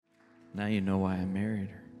Now you know why I married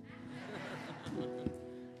her.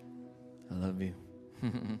 I love you.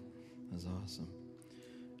 That's awesome.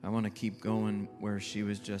 I want to keep going where she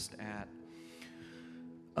was just at.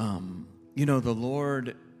 The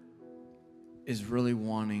Lord is really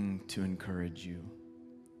wanting to encourage you.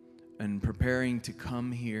 And preparing to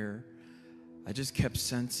come here, I just kept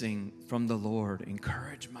sensing from the Lord,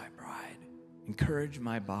 encourage my bride, encourage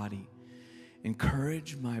my body,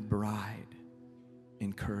 encourage my bride,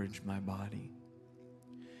 encourage my body.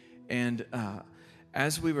 And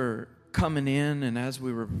as we were coming in and as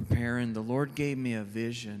we were preparing, the Lord gave me a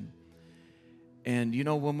vision. And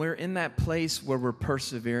when we're in that place where we're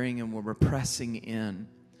persevering and where we're pressing in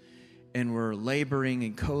and we're laboring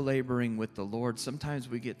and co-laboring with the Lord, sometimes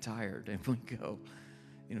we get tired and we go,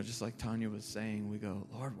 just like Tanya was saying, we go,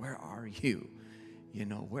 Lord, where are you?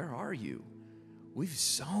 Where are you? We've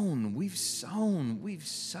sown.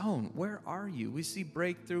 Where are you? We see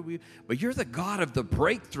breakthrough. But you're the God of the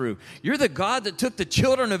breakthrough. You're the God that took the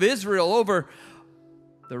children of Israel over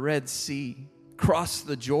the Red Sea, crossed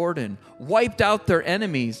the Jordan, wiped out their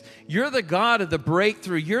enemies. You're the God of the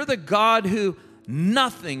breakthrough. You're the God who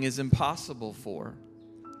nothing is impossible for.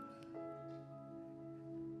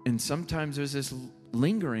 And sometimes there's this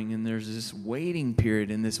lingering and there's this waiting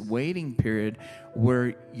period, and this waiting period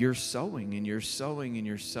where you're sowing and you're sowing and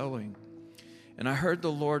you're sowing. And I heard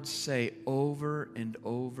the Lord say over and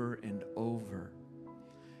over and over,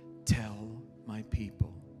 tell my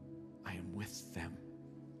people I am with them.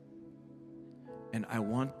 And I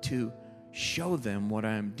want to show them what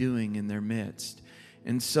I am doing in their midst.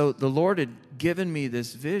 And so the Lord had given me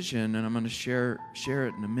this vision, and I'm going to share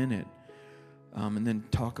it in a minute. And then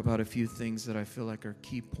talk about a few things that I feel like are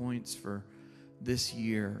key points for this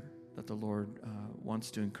year that the Lord wants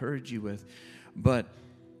to encourage you with. But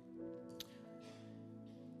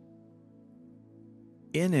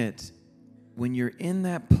in it, when you're in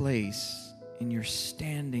that place and you're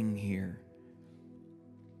standing here,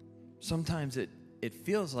 sometimes it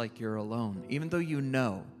feels like you're alone, even though you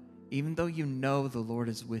know the Lord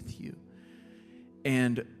is with you.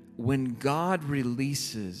 And when God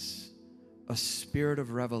releases a spirit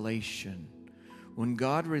of revelation, when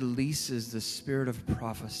God releases the spirit of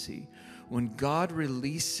prophecy, when God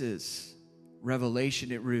releases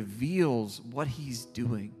revelation, it reveals what He's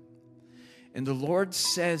doing. And the Lord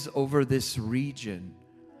says over this region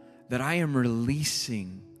that I am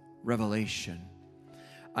releasing revelation.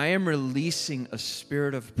 I am releasing a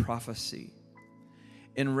spirit of prophecy.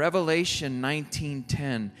 In Revelation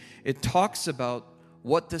 19:10, it talks about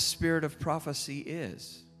what the spirit of prophecy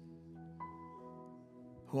is.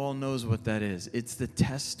 Who all knows what that is? It's the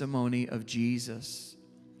testimony of Jesus.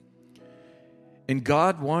 And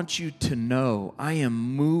God wants you to know, I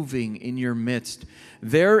am moving in your midst.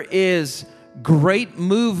 There is great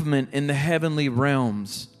movement in the heavenly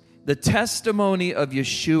realms. The testimony of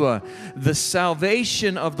Yeshua, the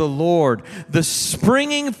salvation of the Lord, the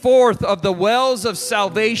springing forth of the wells of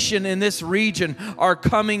salvation in this region are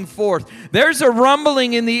coming forth. There's a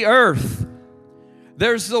rumbling in the earth.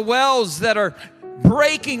 There's the wells that are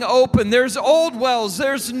breaking open. There's old wells.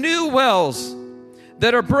 There's new wells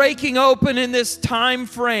that are breaking open in this time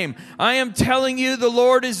frame. I am telling you, the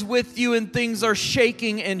Lord is with you and things are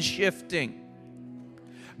shaking and shifting.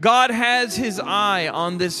 God has His eye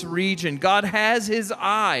on this region. God has His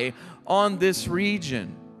eye on this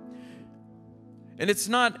region. And it's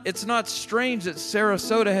not strange that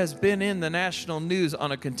Sarasota has been in the national news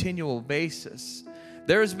on a continual basis.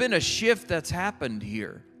 There has been a shift that's happened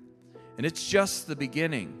here. And it's just the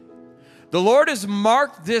beginning. The Lord has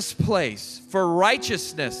marked this place for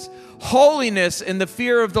righteousness, holiness, and the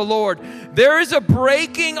fear of the Lord. There is a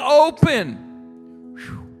breaking open.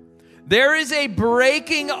 There is a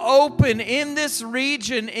breaking open in this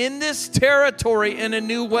region, in this territory, in a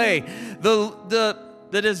new way. The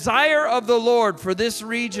desire of the Lord for this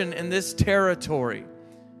region and this territory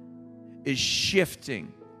is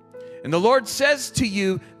shifting. And the Lord says to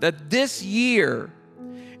you that this year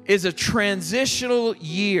is a transitional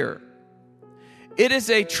year. It is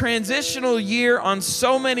a transitional year on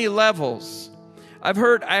so many levels.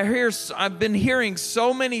 I've been hearing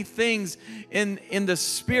so many things in the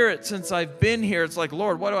spirit since I've been here. It's like,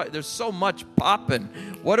 Lord, there's so much popping.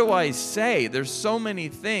 What do I say? There's so many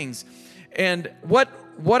things. And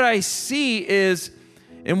what I see is,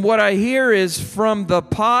 and what I hear is from the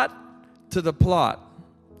pot to the plot.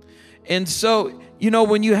 And so,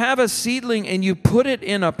 when you have a seedling and you put it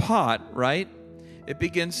in a pot, right, it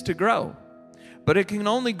begins to grow. But it can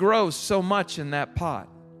only grow so much in that pot,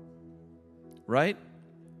 right?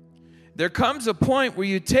 There comes a point where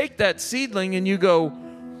you take that seedling and you go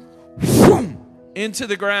into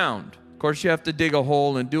the ground. course, you have to dig a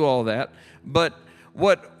hole and do all that. But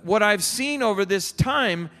what I've seen over this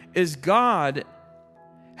time is God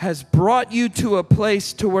has brought you to a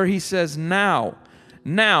place to where he says, now,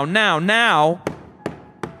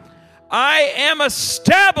 I am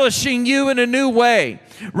establishing you in a new way.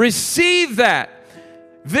 Receive that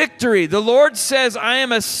victory. The Lord says, I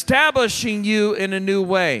am establishing you in a new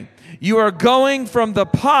way. You are going from the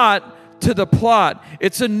pot to the plot.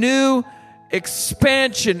 It's a new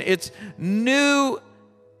expansion. It's new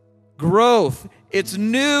growth. It's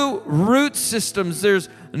new root systems. There's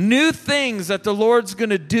new things that the Lord's going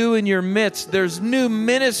to do in your midst. There's new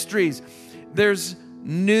ministries. There's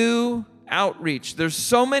new outreach. There's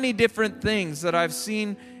so many different things that I've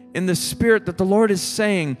seen in the Spirit that the Lord is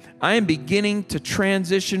saying, I am beginning to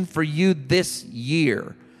transition for you this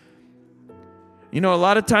year. You know, a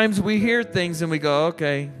lot of times we hear things and we go,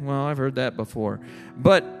 okay, well, I've heard that before.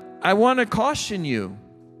 But I want to caution you,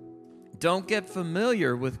 don't get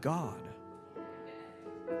familiar with God.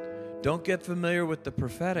 Don't get familiar with the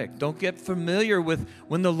prophetic. Don't get familiar with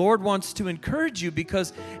when the Lord wants to encourage you,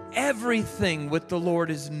 because everything with the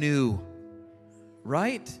Lord is new,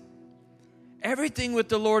 right? Everything with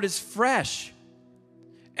the Lord is fresh.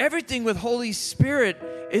 Everything with Holy Spirit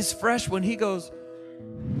is fresh when he goes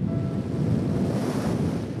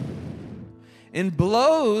and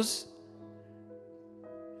blows.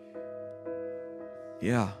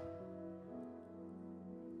 Yeah.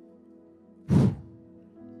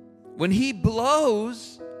 When he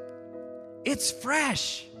blows, it's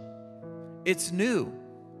fresh. It's new.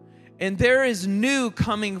 And there is new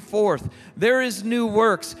coming forth. There is new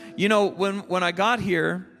works. You know, when I got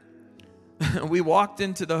here, we walked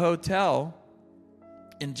into the hotel,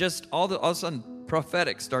 and just all of a sudden,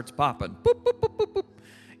 prophetic starts popping. Boop, boop, boop, boop, boop.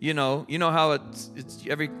 You know how it's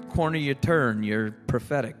every corner you turn, you're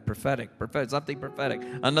prophetic, something prophetic.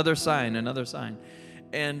 Another sign.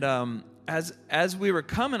 And as we were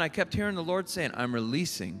coming, I kept hearing the Lord saying, I'm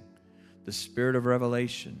releasing the spirit of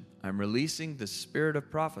revelation. I'm releasing the spirit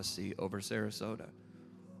of prophecy over Sarasota.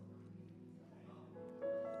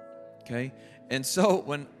 Okay? And so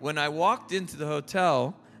when I walked into the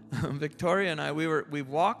hotel, Victoria and I, we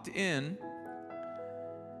walked in,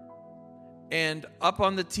 and up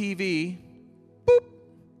on the TV, boop,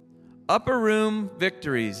 upper room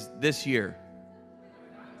victories this year.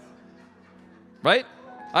 Right?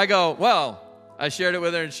 I go, well, I shared it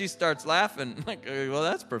with her, and she starts laughing. Like, well,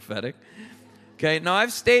 that's prophetic. Okay, now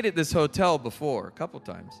I've stayed at this hotel before, a couple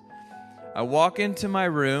times. I walk into my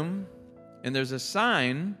room, and there's a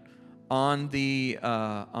sign on the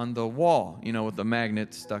wall, you know, with the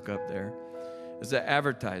magnet stuck up there. There's an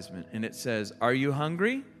advertisement, and it says, "Are you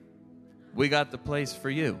hungry? We got the place for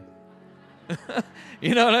you."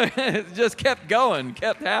 You know what I mean? It just kept going,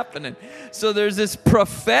 kept happening. So there's this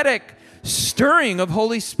prophetic stirring of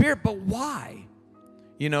Holy Spirit, but why?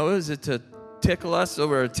 You know, is it to tickle us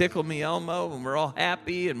over a Tickle Me Elmo and we're all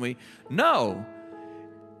happy and no.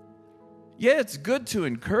 Yeah, it's good to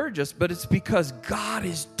encourage us, but it's because God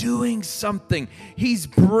is doing something. He's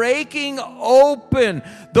breaking open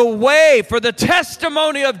the way for the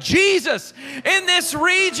testimony of Jesus in this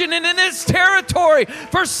region and in this territory,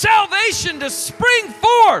 for salvation to spring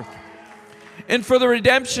forth and for the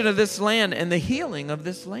redemption of this land and the healing of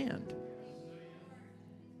this land.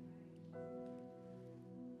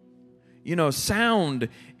 You know, sound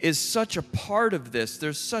is such a part of this.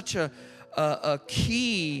 There's such a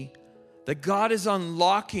key that God is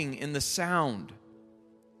unlocking in the sound.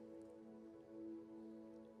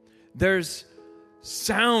 There's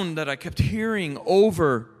sound that I kept hearing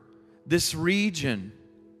over this region.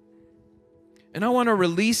 And I want to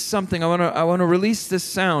release something. I want to release this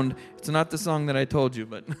sound. It's not the song that I told you,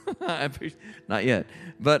 but not yet.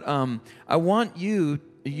 But I want you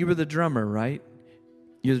were the drummer, right?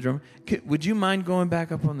 You're the drummer. Would you mind going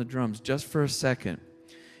back up on the drums just for a second?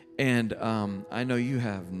 And I know you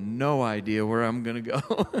have no idea where I'm going to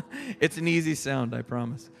go. It's an easy sound, I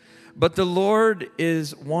promise. But the Lord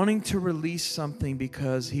is wanting to release something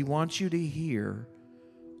because He wants you to hear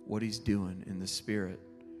what He's doing in the Spirit.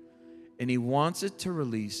 And He wants it to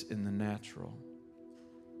release in the natural.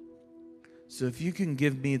 So if you can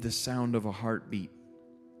give me the sound of a heartbeat,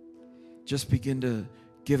 just begin to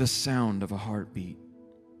give a sound of a heartbeat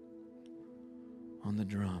on the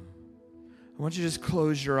drum. I want you to just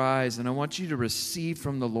close your eyes, and I want you to receive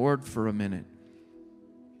from the Lord for a minute.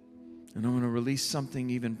 And I'm going to release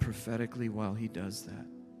something even prophetically while He does that.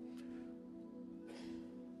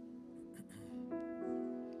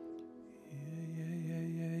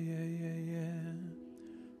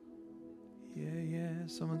 Yeah.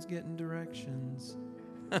 Someone's getting directions.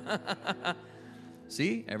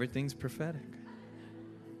 See, everything's prophetic.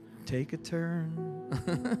 Take a turn.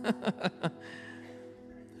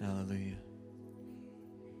 Hallelujah.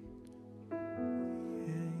 Yeah.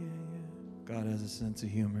 God has a sense of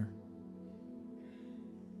humor.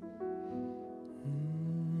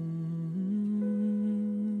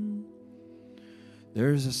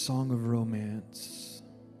 There's a song of romance.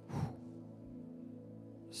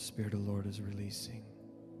 The Spirit of the Lord is releasing.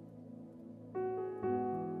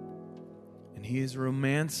 And He is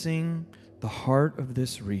romancing the heart of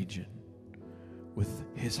this region with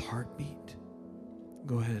His heartbeat.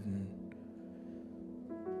 Go ahead and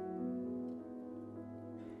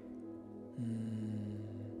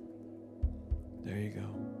there you go.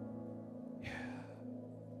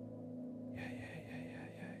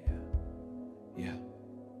 Yeah.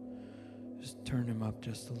 Just turn Him up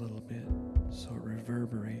just a little bit so it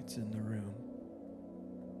reverberates in the room.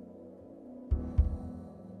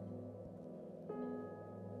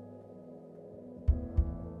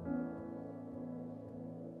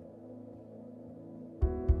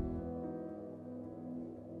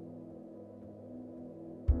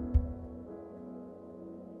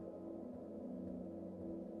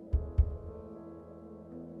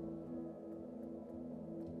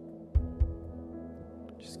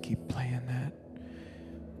 Just keep playing that.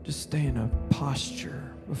 Just stay in a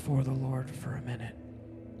posture before the Lord for a minute.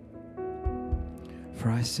 For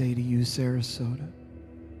I say to you, Sarasota,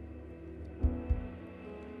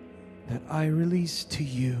 that I release to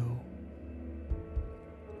you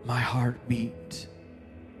my heartbeat.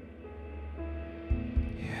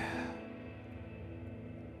 Yeah.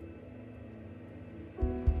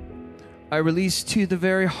 I release to you the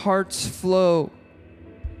very heart's flow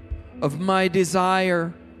of my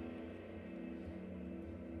desire,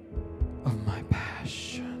 of my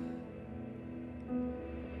passion.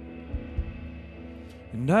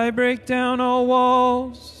 And I break down all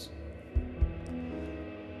walls.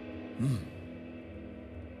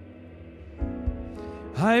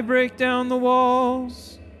 I break down the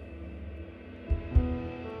walls.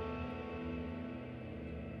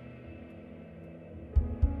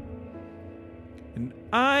 And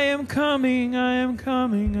I am coming, I am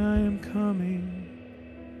coming, I am coming.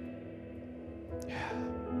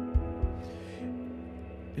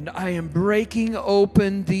 And I am breaking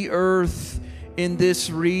open the earth in this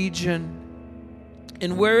region.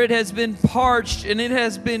 And where it has been parched and it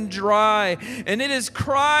has been dry, and it has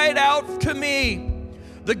cried out to me,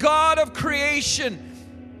 the God of creation.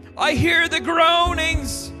 I hear the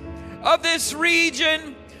groanings of this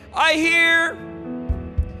region. I hear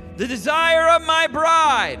the desire of my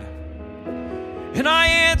bride. And I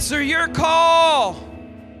answer your call.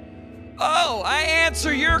 Oh, I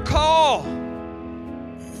answer your call.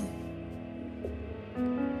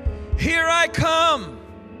 Here I come.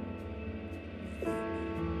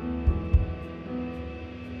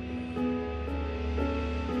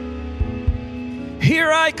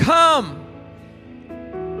 Here I come.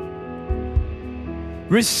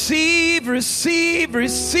 Receive, receive,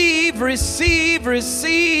 receive, receive,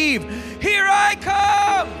 receive. Here I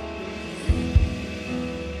come.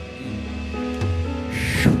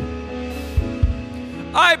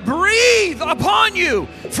 I breathe upon you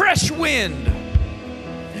fresh wind.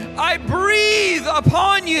 I breathe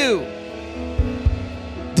upon you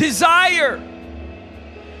desire,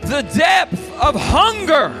 the depth of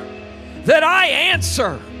hunger that I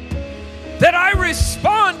answer, that I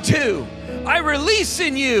respond to. I release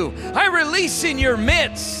in you. I release in your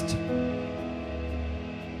midst.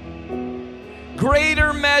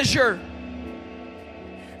 Greater measure.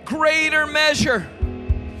 Greater measure.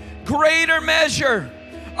 Greater measure.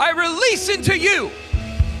 I release into you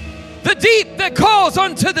the deep that calls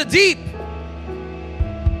unto the deep.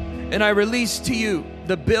 And I release to you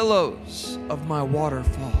the billows of my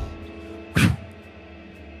waterfall.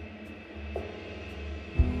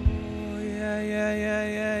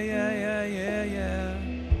 Yeah.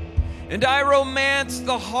 And I romance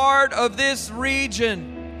the heart of this region.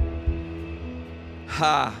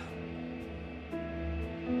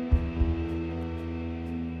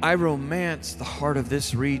 I romance the heart of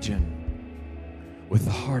this region with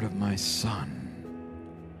the heart of my Son.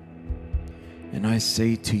 And I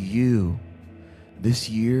say to you, this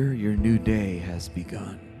year your new day has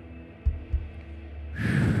begun.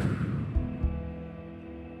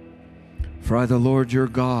 For I, the Lord your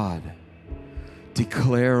God,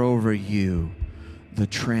 declare over you the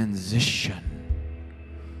transition,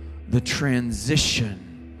 the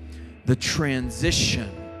transition, the transition,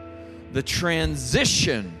 the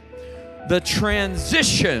transition, the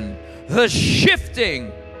transition, the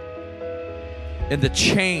shifting, and the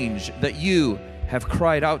change that you have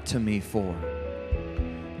cried out to me for.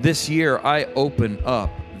 This year, I open up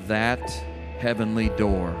that heavenly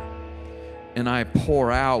door and I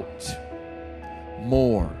pour out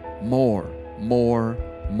more.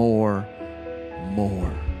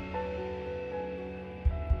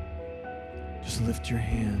 Just lift your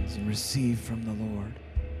hands and receive from the Lord.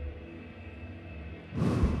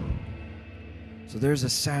 So there's a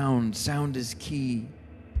sound. Sound is key.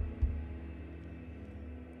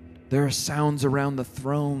 There are sounds around the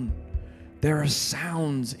throne. There are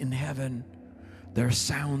sounds in heaven. There are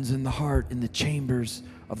sounds in the heart, in the chambers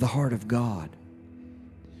of the heart of God.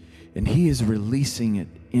 And He is releasing it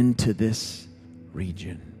into this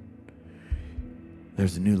region.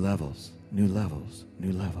 There's new levels, new levels,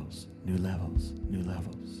 new levels, new levels, new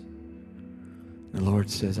levels. The Lord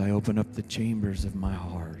says, I open up the chambers of my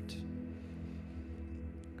heart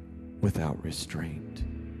without restraint.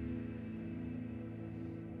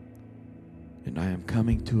 And I am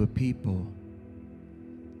coming to a people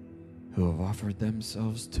who have offered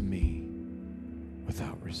themselves to me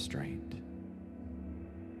without restraint.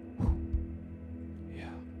 Yeah.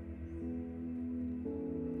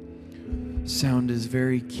 Sound is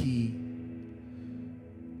very key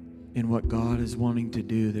in what God is wanting to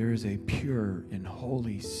do. There is a pure and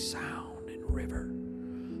holy sound and river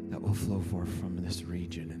that will flow forth from this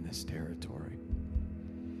region and this territory.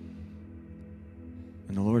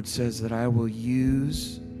 And the Lord says that I will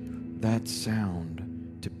use that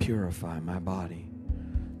sound to purify my body,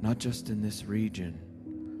 not just in this region,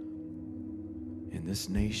 in this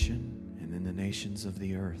nation, and in the nations of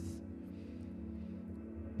the earth.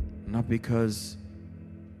 Not because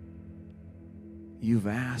you've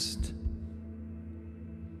asked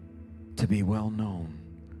to be well known,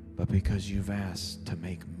 but because you've asked to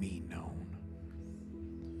make me known.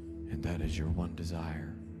 And that is your one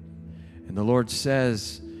desire. And the Lord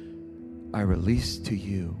says, I release to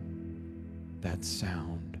you that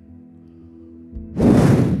sound.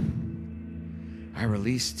 I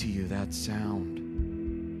release to you that sound.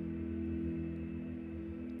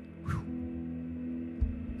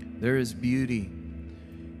 There is beauty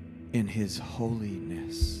in His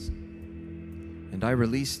holiness. And I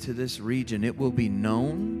release to this region, it will be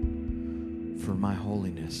known for my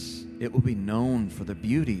holiness. It will be known for the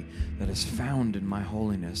beauty that is found in my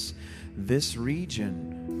holiness. This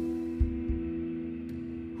region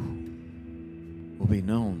will be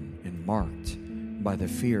known and marked by the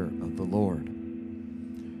fear of the Lord.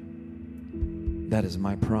 That is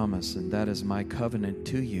my promise and that is my covenant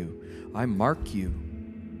to you. I mark you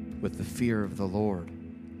with the fear of the Lord,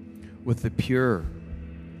 with the pure,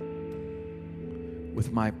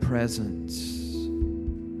 with my presence,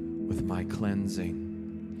 with my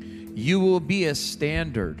cleansing. You will be a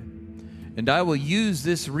standard, and I will use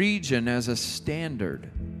this region as a standard.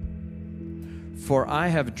 For I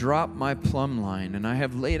have dropped my plumb line, and I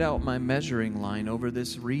have laid out my measuring line over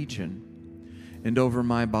this region and over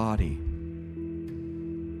my body.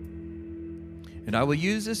 And I will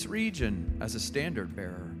use this region as a standard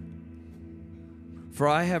bearer. For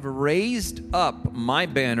I have raised up my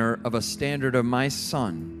banner of a standard of my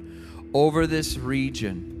Son over this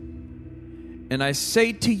region. And I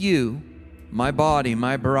say to you, my body,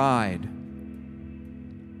 my bride,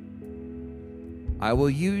 I will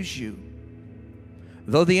use you.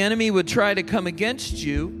 Though the enemy would try to come against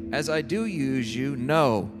you, as I do use you,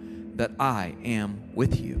 know that I am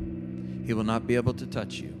with you. He will not be able to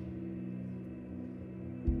touch you.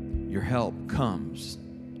 Your help comes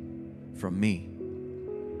from me.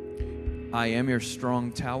 I am your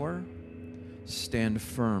strong tower. Stand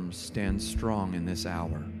firm, stand strong in this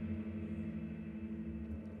hour.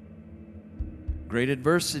 Great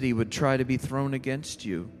adversity would try to be thrown against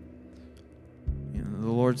you. The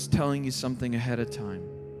Lord's telling you something ahead of time.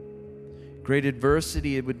 Great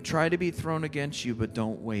adversity, it would try to be thrown against you, but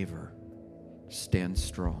don't waver. Stand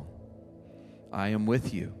strong. I am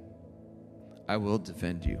with you. I will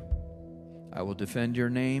defend you. I will defend your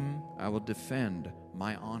name. I will defend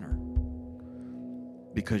my honor.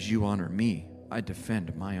 Because you honor me, I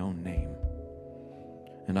defend my own name.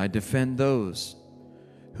 And I defend those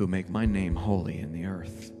who make my name holy in the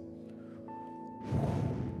earth.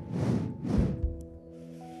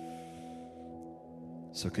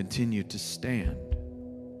 So continue to stand.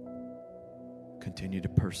 Continue to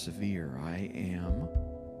persevere. I am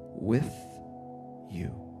with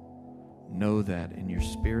you. Know that in your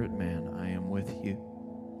spirit, man, I am with you.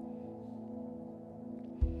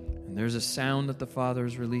 And there's a sound that the Father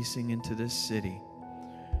is releasing into this city.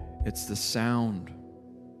 It's the sound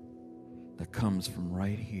that comes from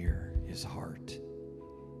right here, His heart.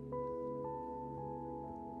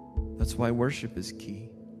 That's why worship is key.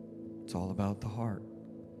 It's all about the heart.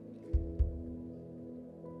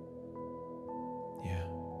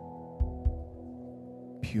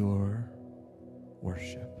 pure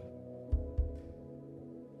worship.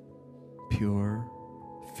 Pure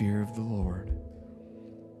fear of the Lord.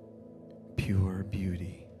 Pure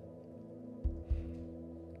beauty.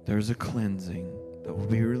 There's a cleansing that will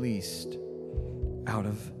be released out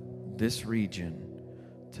of this region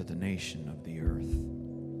to the nation of the earth.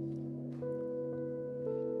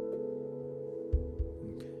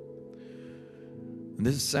 Okay. And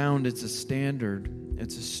this sound, it's a standard.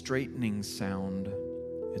 It's a straightening sound.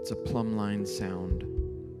 It's a plumb line sound.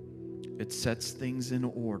 It sets things in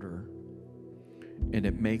order, and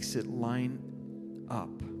it makes it line up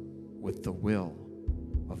with the will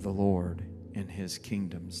of the Lord and His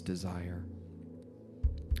kingdom's desire.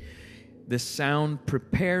 This sound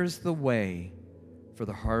prepares the way for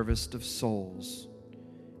the harvest of souls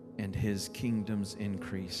and His kingdom's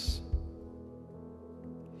increase.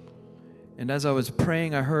 And as I was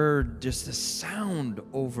praying, I heard just a sound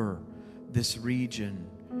over this region.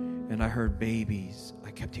 And I heard babies.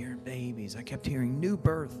 I kept hearing babies. I kept hearing new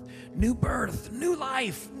birth, new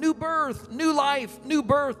life, new birth, new life, new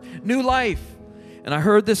birth, new life. And I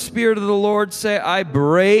heard the Spirit of the Lord say, I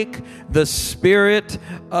break the spirit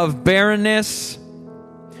of barrenness.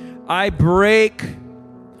 I break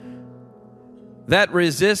that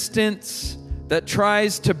resistance that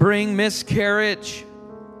tries to bring miscarriage.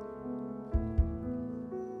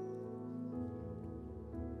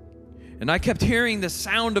 And I kept hearing the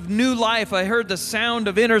sound of new life. I heard the sound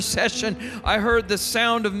of intercession. I heard the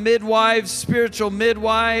sound of midwives, spiritual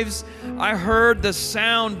midwives. I heard the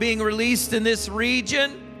sound being released in this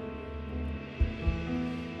region.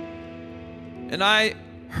 And I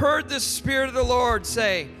heard the Spirit of the Lord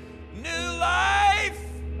say, new life,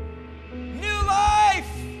 new life,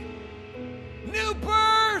 new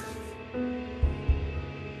birth.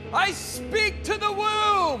 I speak to the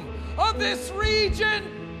womb of this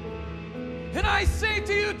region. And I say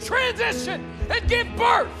to you, transition and give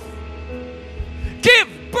birth. Give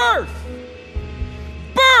birth.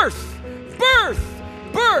 Birth. Birth.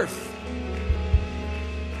 Birth.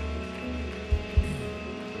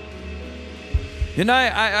 And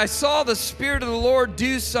I saw the Spirit of the Lord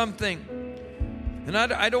do something. And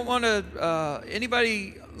I don't want to,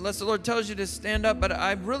 anybody, unless the Lord tells you to stand up, but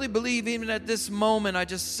I really believe even at this moment, I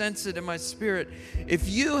just sense it in my spirit. If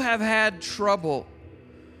you have had trouble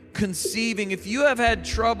conceiving, if you have had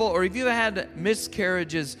trouble, or if you have had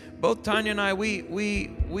miscarriages, both Tanya and I,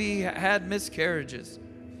 we had miscarriages.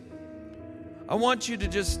 I want you to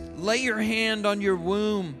just lay your hand on your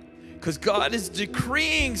womb, because God is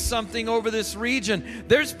decreeing something over this region.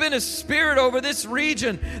 There's been a spirit over this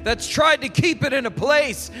region that's tried to keep it in a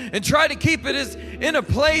place, and try to keep it in a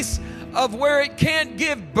place of where it can't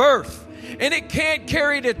give birth, and it can't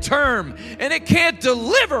carry to term, and it can't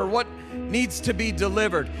deliver what needs to be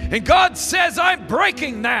delivered. And God says, I'm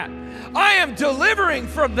breaking that. I am delivering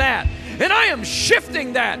from that. And I am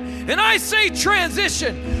shifting that. And I say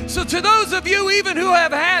transition. So to those of you even who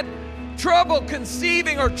have had trouble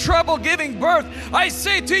conceiving or trouble giving birth, I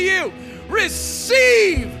say to you,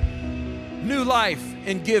 receive new life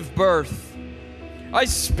and give birth. I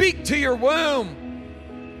speak to your womb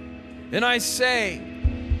and I say,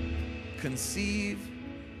 conceive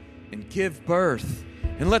and give birth.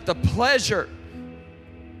 And let the pleasure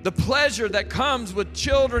that comes with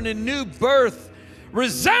children in new birth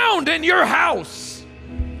resound in your house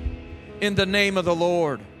in the name of the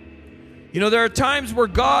Lord. You know, there are times where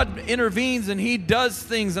God intervenes and He does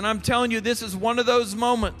things, and I'm telling you, this is one of those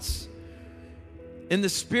moments. In the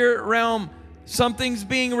spirit realm, something's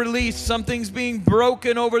being released, something's being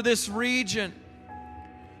broken over this region.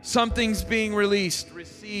 Something's being released.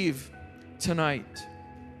 Receive tonight.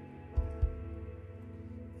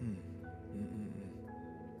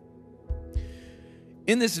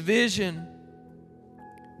 In this vision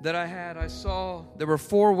that I had, I saw there were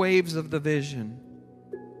 4 waves of the vision.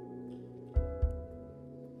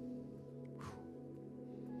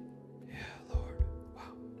 Yeah, Lord. Wow.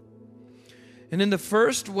 And in the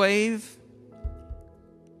first wave,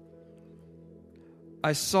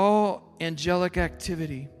 I saw angelic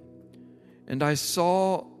activity. And I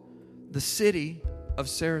saw the city of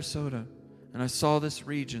Sarasota. And I saw this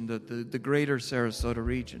region, the greater Sarasota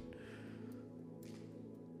region.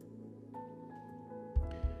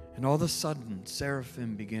 And all of a sudden,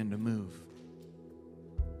 seraphim began to move.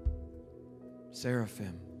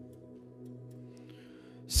 Seraphim.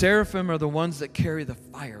 Seraphim are the ones that carry the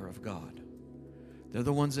fire of God. They're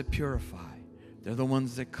the ones that purify. They're the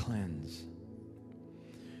ones that cleanse.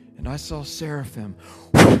 And I saw seraphim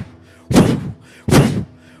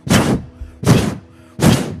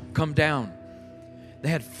come down. They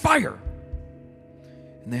had fire.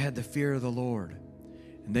 And they had the fear of the Lord.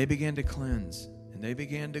 And they began to cleanse. And they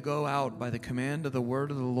began to go out by the command of the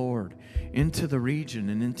word of the Lord into the region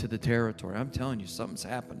and into the territory. I'm telling you, something's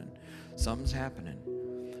happening. Something's happening.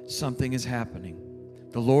 Something is happening.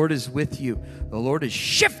 The Lord is with you. The Lord is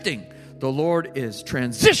shifting. The Lord is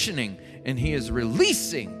transitioning. And He is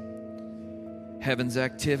releasing heaven's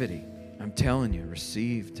activity. I'm telling you,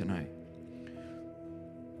 receive tonight.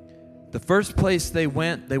 The first place they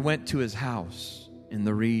went to His house in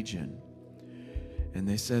the region. And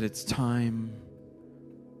they said, it's time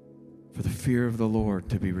for the fear of the Lord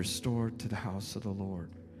to be restored to the house of the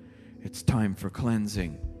Lord. It's time for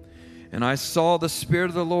cleansing. And I saw the Spirit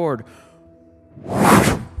of the Lord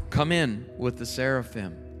come in with the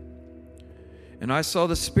seraphim. And I saw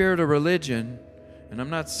the spirit of religion. And I'm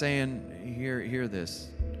not saying, hear this.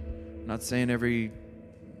 I'm not saying every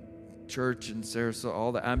church in Sarasota,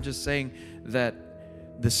 all that. I'm just saying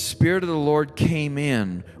that the Spirit of the Lord came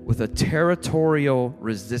in with a territorial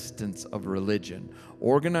resistance of religion,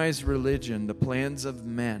 organized religion, the plans of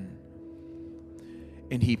men.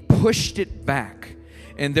 And He pushed it back.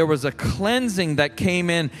 And there was a cleansing that came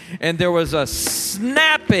in, and there was a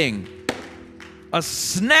snapping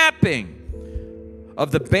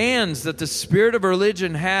of the bands that the spirit of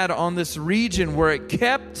religion had on this region, where it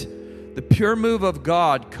kept the pure move of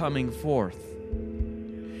God coming forth.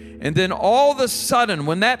 And then all of a sudden,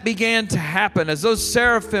 when that began to happen, as those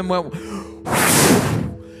seraphim went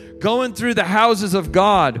going through the houses of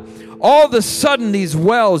God, all of a sudden these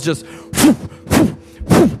wells just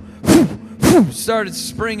started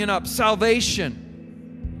springing up. Salvation.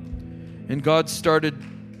 And God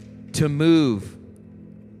started to move.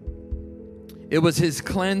 It was His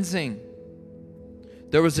cleansing.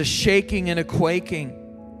 There was a shaking and a quaking.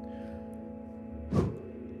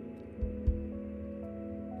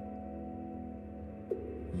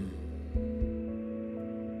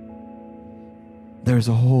 There's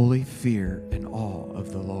a holy fear and awe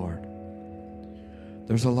of the Lord.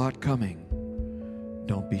 There's a lot coming.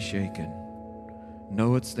 Don't be shaken.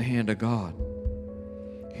 Know it's the hand of God.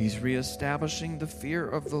 He's reestablishing the fear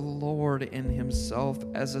of the Lord in Himself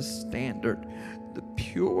as a standard. The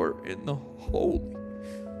pure and the holy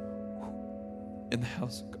in the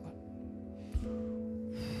house of God.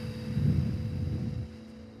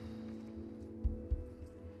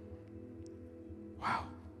 Wow.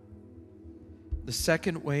 The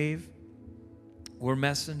second wave were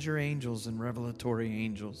messenger angels and revelatory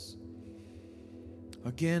angels.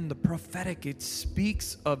 Again, the prophetic, it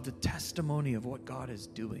speaks of the testimony of what God is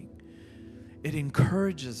doing. It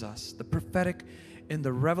encourages us. The prophetic in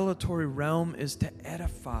the revelatory realm is to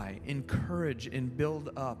edify, encourage, and build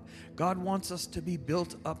up. God wants us to be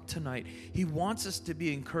built up tonight. He wants us to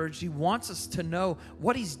be encouraged. He wants us to know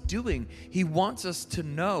what He's doing. He wants us to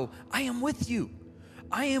know, I am with you.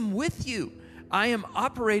 I am with you. I am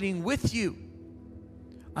operating with you.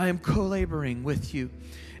 I am co-laboring with you.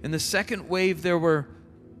 In the second wave, there were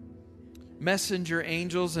messenger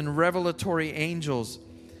angels and revelatory angels.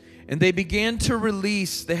 And they began to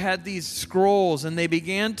release, they had these scrolls, and they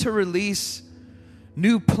began to release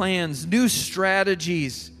new plans, new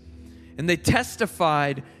strategies. And they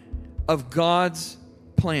testified of God's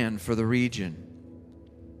plan for the region.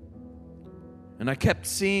 And I kept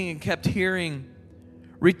seeing and kept hearing,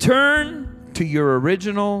 return to your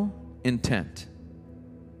original intent.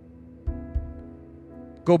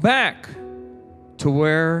 Go back to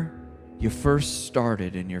where you first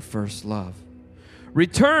started in your first love.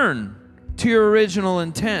 Return to your original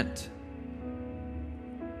intent.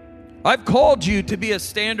 I've called you to be a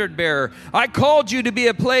standard bearer. I called you to be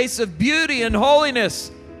a place of beauty and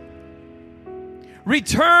holiness.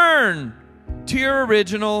 Return to your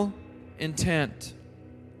original intent.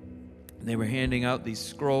 And they were handing out these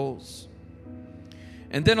scrolls.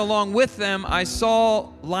 And then along with them, I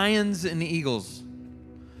saw lions and eagles.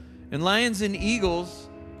 And lions and eagles,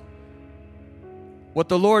 what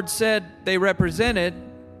the Lord said they represented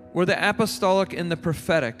were the apostolic and the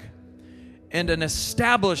prophetic, and an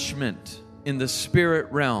establishment in the spirit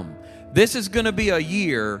realm. This is going to be a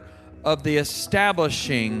year of the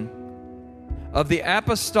establishing of the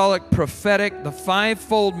apostolic, prophetic, the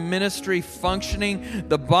fivefold ministry functioning,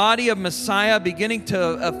 the body of Messiah beginning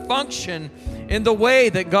to function in the way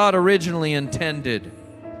that God originally intended.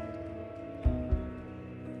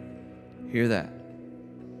 Hear that.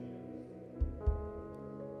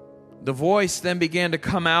 The voice then began to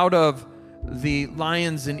come out of the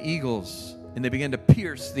lions and eagles, and they began to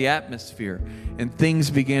pierce the atmosphere, and things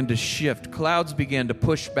began to shift. Clouds began to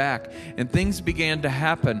push back, and things began to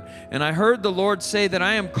happen. And I heard the Lord say that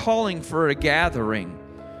I am calling for a gathering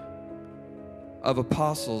of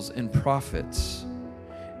apostles and prophets.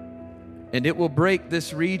 And it will break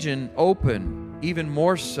this region open even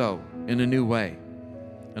more so in a new way.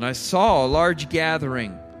 And I saw a large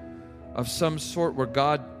gathering of some sort where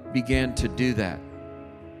God began to do that.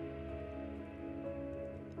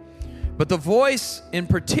 But the voice in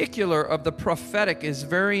particular of the prophetic is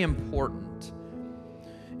very important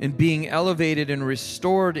in being elevated and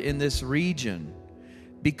restored in this region,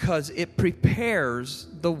 because it prepares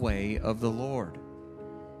the way of the Lord.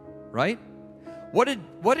 Right? What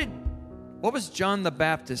was John the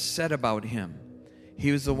Baptist said about him?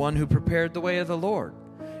 He was the one who prepared the way of the Lord.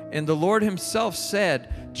 And the Lord himself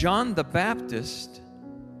said, John the Baptist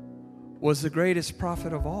was the greatest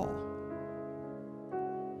prophet of all.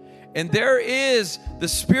 And there is the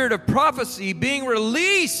spirit of prophecy being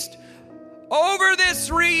released over this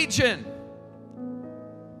region.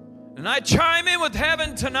 And I chime in with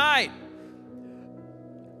heaven tonight.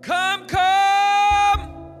 Come, come.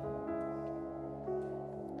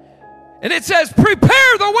 And it says,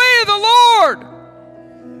 prepare the way of the Lord.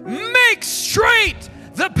 Make straight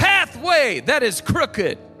the pathway that is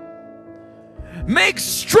crooked. Make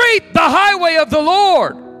straight the highway of the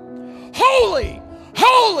Lord. Holy,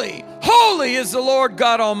 holy, holy is the Lord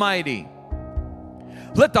God Almighty.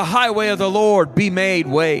 Let the highway of the Lord be made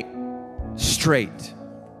way straight.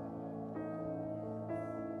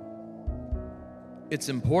 It's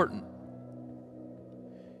important.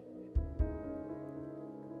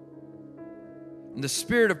 And the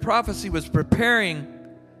spirit of prophecy was preparing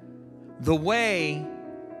the way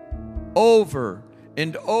over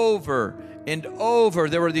and over and over.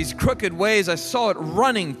 There were these crooked ways. I saw it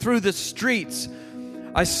running through the streets.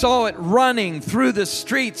 I saw it running through the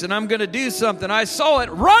streets, and I'm going to do something. I saw it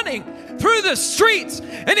running through the streets,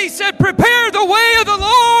 and he said, prepare the way of the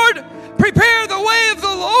Lord. Prepare the way of the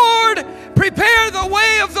Lord. Prepare the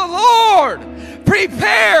way of the Lord.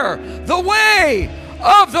 Prepare the way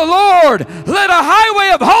of the Lord. Let a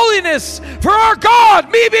highway of holiness for our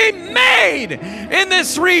God be made in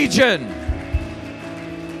this region.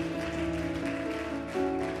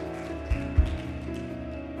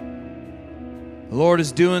 The Lord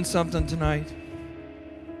is doing something tonight.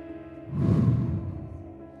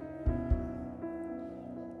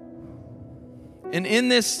 And in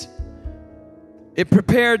this, it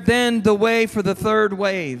prepared then the way for the third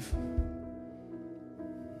wave.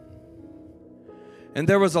 And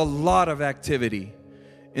there was a lot of activity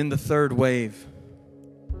in the third wave.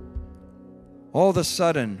 All of a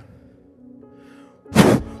sudden,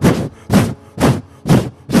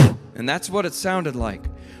 and that's what it sounded like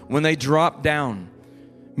when they dropped down.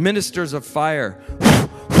 Ministers of fire,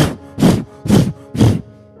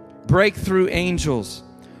 breakthrough angels,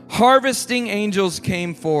 harvesting angels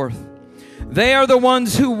came forth. They are the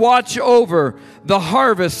ones who watch over the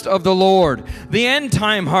harvest of the Lord, the end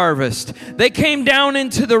time harvest. They came down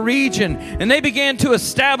into the region and they began to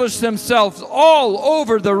establish themselves all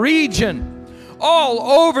over the region. All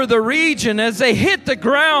over the region. As they hit the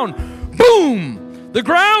ground, boom, the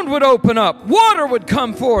ground would open up. Water would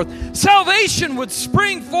come forth. Salvation would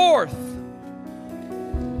spring forth.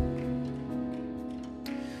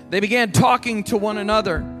 They began talking to one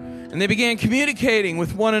another and they began communicating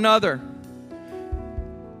with one another.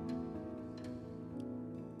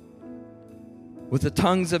 With the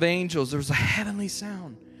tongues of angels, there was a heavenly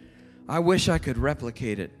sound. I wish I could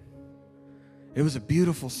replicate it. It was a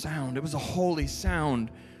beautiful sound. It was a holy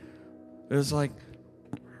sound. It was like,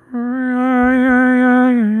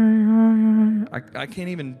 I can't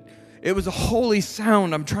even, it was a holy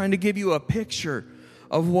sound. I'm trying to give you a picture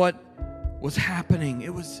of what was happening.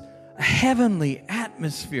 It was a heavenly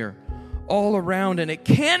atmosphere all around, and it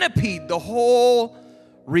canopied the whole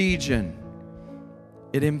region.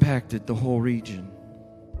 It impacted the whole region.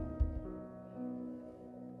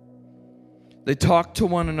 They talked to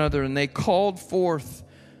one another and they called forth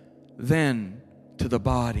then to the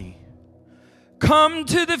body. Come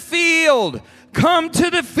to the field, come to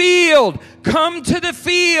the field, come to the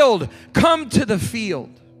field, come to the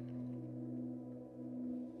field.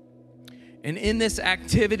 And in this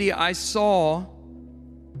activity I saw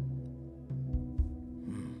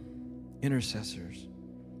intercessors.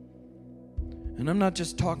 And I'm not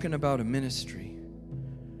just talking about a ministry,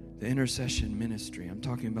 the intercession ministry. I'm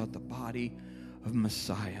talking about the body of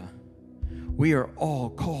Messiah. We are all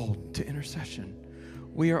called to intercession.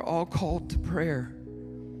 We are all called to prayer.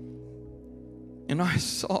 And I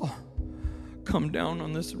saw come down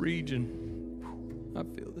on this region. I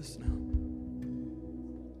feel this now.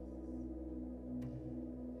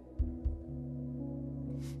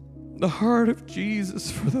 The heart of Jesus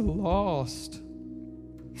for the lost.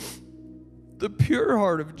 The pure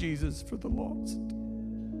heart of Jesus for the lost.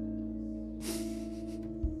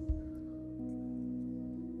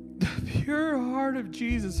 pure heart of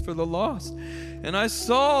Jesus for the lost. And I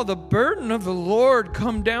saw the burden of the Lord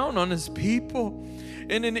come down on his people.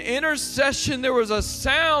 And in intercession, there was a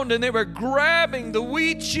sound, and they were grabbing the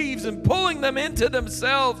wheat sheaves and pulling them into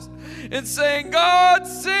themselves and saying, God,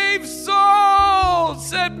 save souls,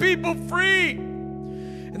 set people free.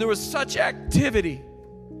 And there was such activity.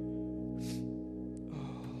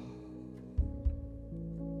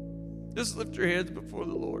 Just lift your hands before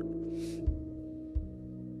the Lord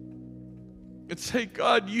and say,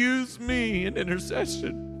 God, use me in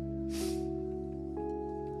intercession.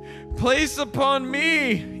 Place upon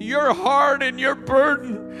me your heart and your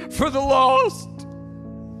burden for the lost.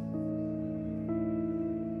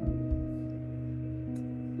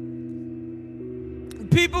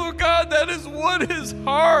 People of God, that is what his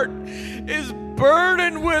heart is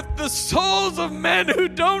burdened with, the souls of men who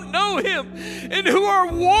don't know him and who are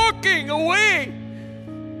walking away.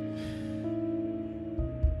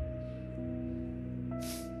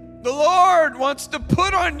 The Lord wants to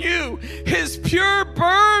put on you his pure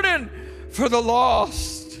burden for the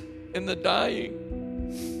lost and the dying.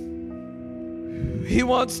 He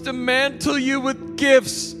wants to mantle you with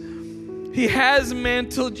gifts. He has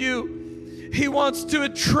mantled you. He wants to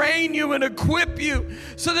train you and equip you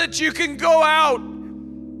so that you can go out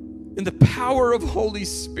in the power of Holy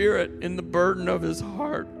Spirit, in the burden of his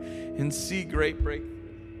heart, and see great breakthrough.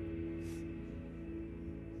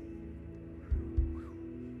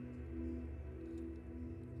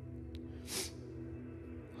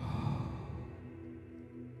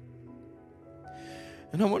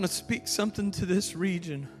 And I want to speak something to this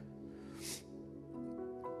region.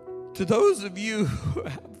 To those of you who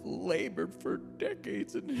have labored for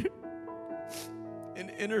decades in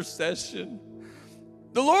intercession,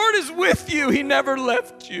 the Lord is with you. He never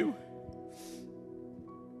left you.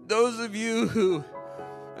 Those of you who,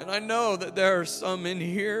 and I know that there are some in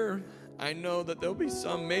here, I know that there'll be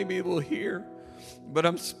some maybe will hear, but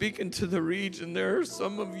I'm speaking to the region. There are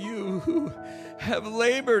some of you who have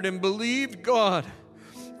labored and believed God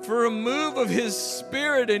for a move of his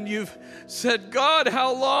Spirit, and you've said, God,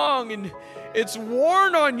 how long? And it's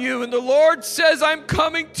worn on you, and the Lord says, I'm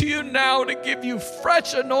coming to you now to give you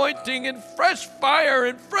fresh anointing and fresh fire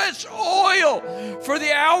and fresh oil for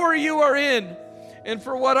the hour you are in and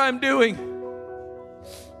for what I'm doing.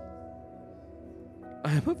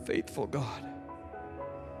 I am a faithful God.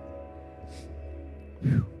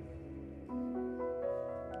 Whew.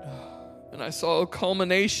 And I saw a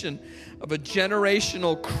culmination of a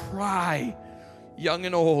generational cry, young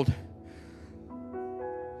and old.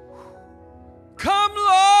 Come,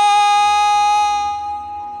 Lord!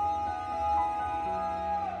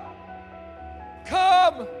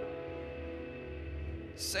 Come!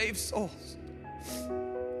 Save souls.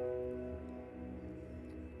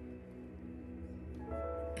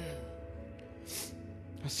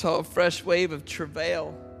 I saw a fresh wave of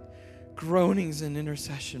travail, groanings and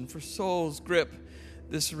intercession for souls grip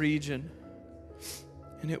this region.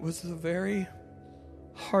 And it was the very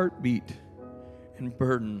heartbeat and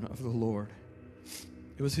burden of the Lord.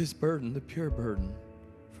 It was his burden, the pure burden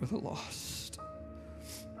for the lost.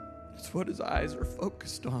 It's what his eyes are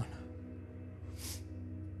focused on.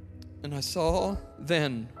 And I saw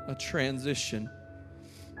then a transition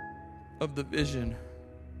of the vision.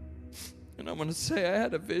 And I want to say I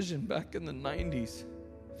had a vision back in the 90s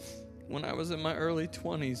when I was in my early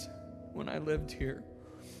 20s when I lived here.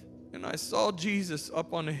 And I saw Jesus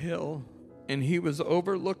up on a hill, and he was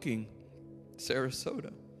overlooking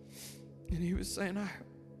Sarasota. And he was saying, I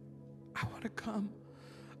want to come.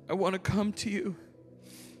 I want to come to you.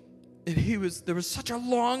 And there was such a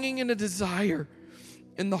longing and a desire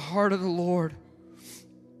in the heart of the Lord.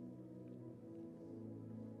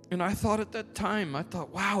 And I thought at that time,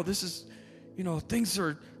 wow, this is,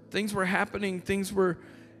 things were happening,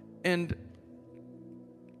 and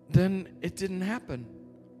then it didn't happen.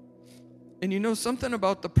 And something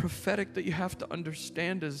about the prophetic that you have to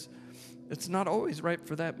understand is it's not always right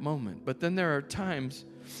for that moment. But then there are times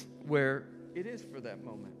where it is for that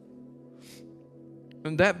moment.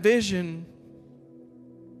 And that vision,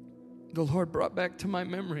 the Lord brought back to my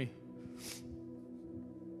memory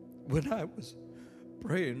when I was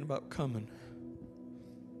praying about coming.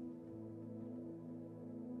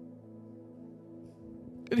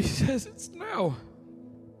 And he says, it's now.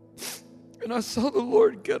 And I saw the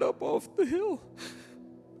Lord get up off the hill.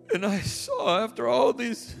 And I saw, after all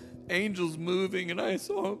these angels moving, and I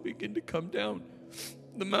saw him begin to come down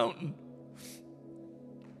the mountain.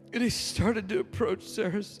 And he started to approach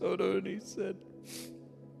Sarasota, and he said,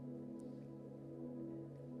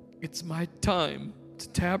 it's my time to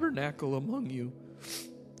tabernacle among you.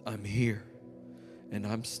 I'm here, and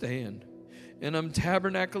I'm staying and I'm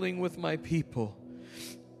tabernacling with my people.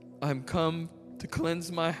 I'm come to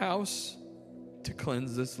cleanse my house, to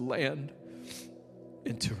cleanse this land,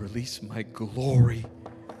 and to release my glory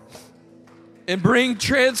and bring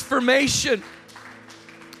transformation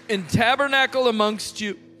and tabernacle amongst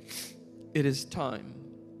you. It is time.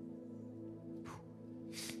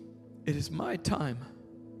 It is my time,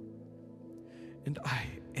 and I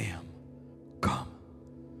am come.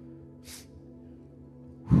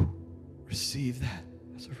 Receive that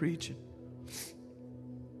as a region.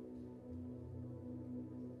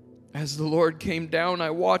 As the Lord came down, I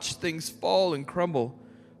watched things fall and crumble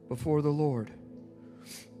before the Lord.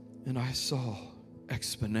 And I saw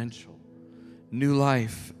exponential new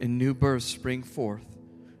life and new birth spring forth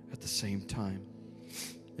at the same time.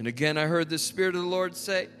 And again, I heard the Spirit of the Lord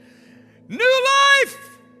say, new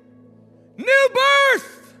life, new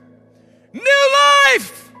birth, new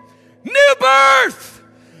life, new birth,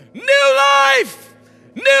 new life,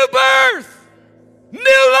 new birth,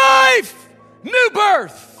 new life, new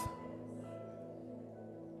birth.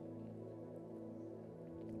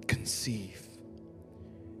 Conceive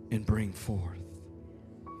and bring forth.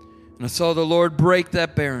 And I saw the Lord break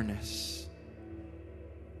that barrenness.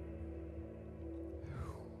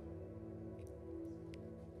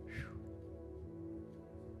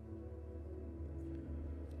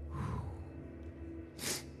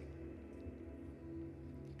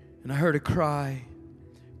 And I heard a cry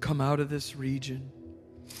come out of this region,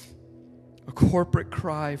 a corporate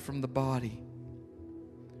cry from the body.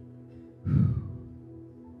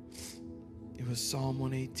 It was Psalm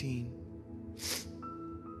 118.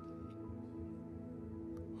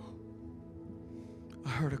 I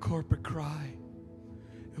heard a corporate cry.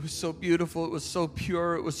 It was so beautiful. It was so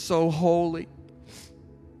pure. It was so holy.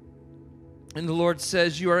 And the Lord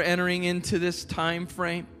says, you are entering into this time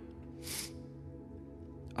frame.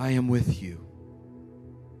 I am with you.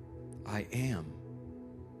 I am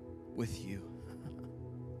with you.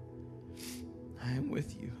 I am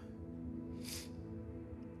with you.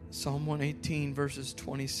 Psalm 118, verses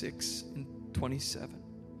 26 and 27.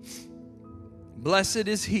 Blessed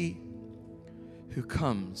is he who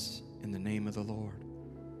comes in the name of the Lord.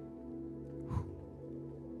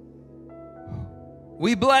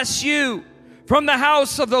 We bless you from the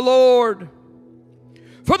house of the Lord.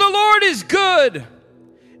 For the Lord is good,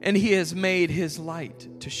 and he has made his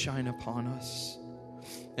light to shine upon us.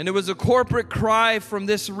 And it was a corporate cry from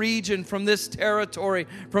this region, from this territory,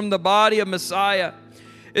 from the body of Messiah.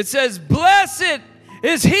 It says, blessed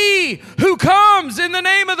is he who comes in the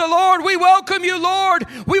name of the Lord. We welcome you, Lord.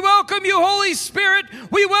 We welcome you, Holy Spirit.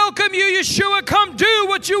 We welcome you, Yeshua. Come do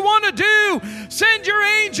what you want to do. Send your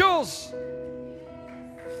angels.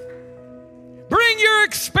 Bring your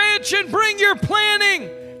expansion. Bring your planning.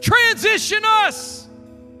 Transition us.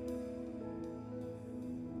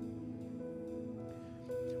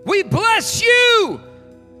 We bless you,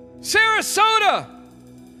 Sarasota,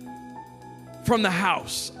 from the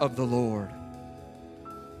house of the Lord.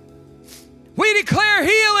 We declare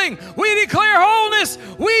healing. We declare wholeness.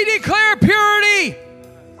 We declare purity.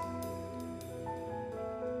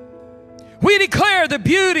 We declare the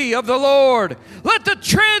beauty of the Lord. Let the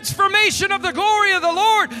transformation of the glory of the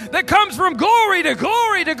Lord that comes from glory to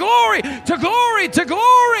glory to glory to glory to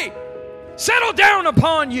glory settle down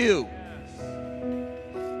upon you.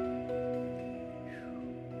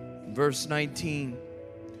 Verse 19.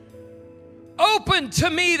 Open to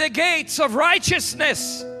me the gates of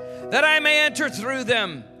righteousness, that I may enter through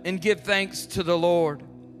them and give thanks to the Lord.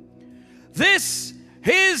 This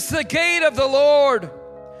is the gate of the Lord.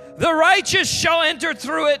 The righteous shall enter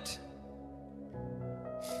through it.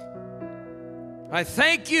 I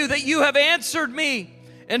thank you that you have answered me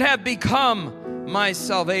and have become my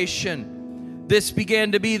salvation. This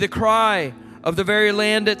began to be the cry of the very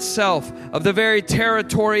land itself, of the very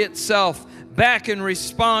territory itself, back in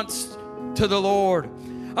response to the Lord.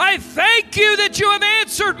 I thank you that you have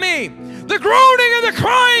answered me. The groaning and the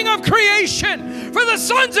crying of creation for the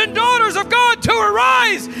sons and daughters of God to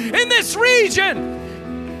arise in this region.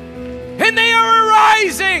 And they are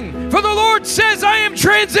arising. For the Lord says, I am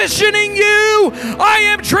transitioning you. I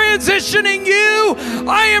am transitioning you.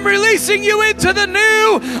 I am releasing you into the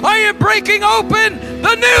new. I am breaking open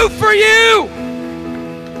the new for you.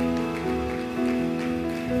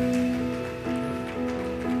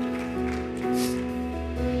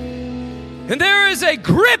 And there is a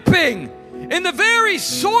gripping in the very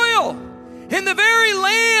soil, in the very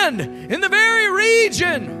land, in the very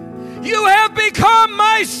region. You have become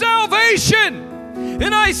my salvation.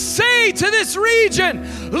 And I say to this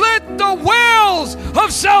region, let the wells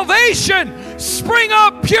of salvation spring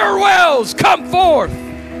up, pure wells, come forth.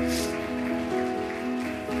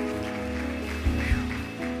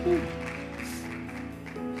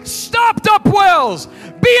 stopped up wells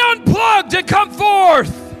be unplugged and come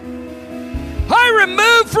forth. I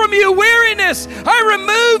remove from you weariness. I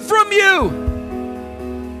remove from you.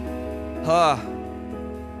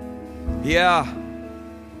 Yeah,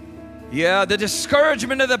 the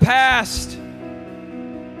discouragement of the past.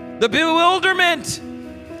 The bewilderment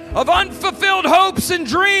of unfulfilled hopes and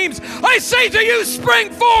dreams. I say to you,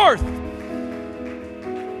 spring forth.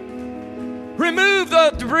 Remove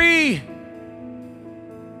the debris.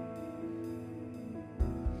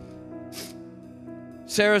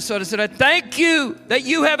 Sarasota said, I thank you that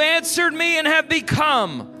you have answered me and have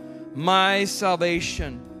become my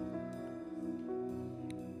salvation.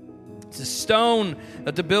 The stone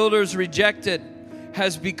that the builders rejected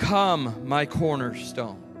has become my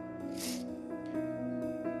cornerstone.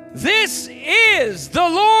 This is the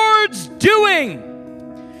Lord's doing.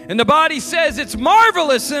 And the body says it's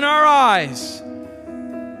marvelous in our eyes.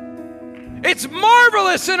 It's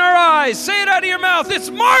marvelous in our eyes. Say it out of your mouth. It's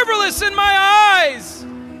marvelous in my eyes.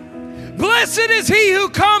 Blessed is he who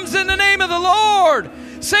comes in the name of the Lord.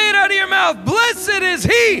 Say it out of your mouth. Blessed is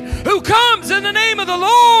he who comes in the name of the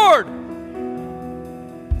Lord.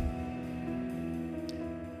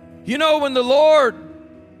 You know, when the Lord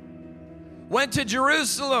went to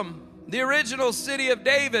Jerusalem, the original city of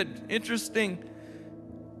David, interesting,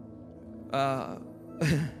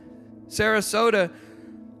 Sarasota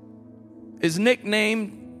is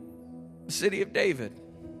nicknamed City of David.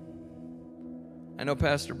 I know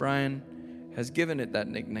Pastor Brian has given it that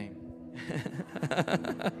nickname.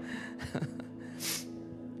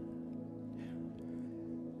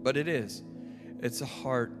 But it is. It's a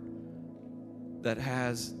heart that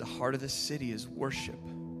has, the heart of the city is worship.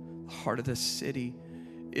 The heart of the city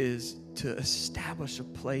is to establish a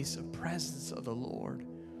place of presence of the Lord.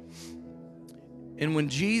 And when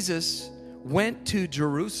Jesus went to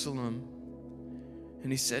Jerusalem,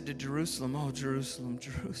 and he said to Jerusalem, oh, Jerusalem,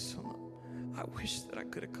 Jerusalem, I wish that I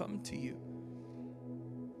could have come to you.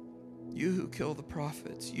 You who kill the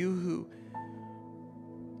prophets, you who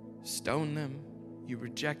stone them, you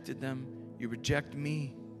rejected them, you reject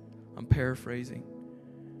me. I'm paraphrasing.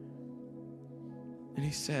 And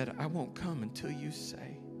he said, I won't come until you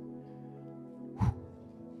say,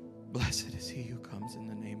 blessed is he who comes in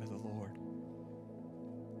the name of the Lord.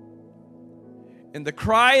 And the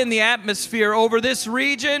cry in the atmosphere over this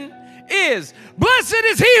region is, blessed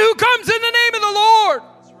is he who comes in the name of the Lord.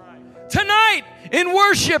 That's right. Tonight in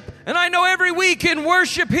worship, and I know every week in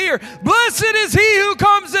worship here, blessed is he who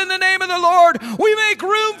comes in the name of the Lord. We make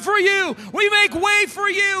room for you. We make way for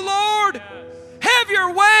you, Lord. Yes. Have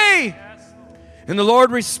your way. Yes. And the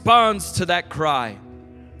Lord responds to that cry.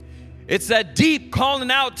 It's that deep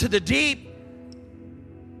calling out to the deep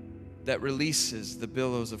that releases the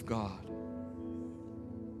billows of God.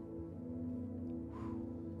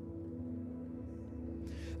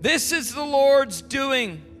 This is the Lord's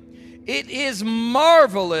doing. It is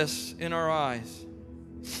marvelous in our eyes.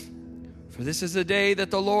 For this is a day that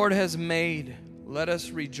the Lord has made. Let us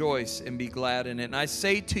rejoice and be glad in it. And I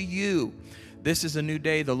say to you, this is a new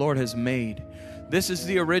day the Lord has made. This is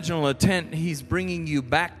the original intent He's bringing you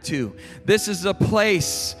back to. This is a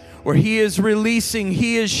place where He is releasing,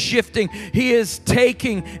 He is shifting, He is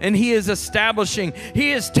taking, and He is establishing.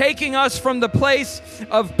 He is taking us from the place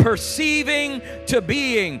of perceiving to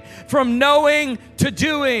being, from knowing to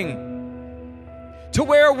doing, to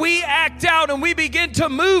where we act out and we begin to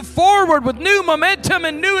move forward with new momentum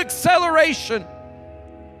and new acceleration.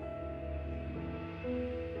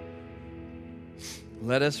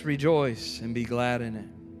 Let us rejoice and be glad in it.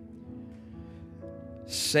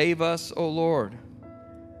 Save us, O Lord.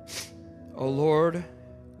 O Lord,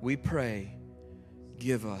 we pray,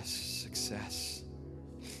 give us success.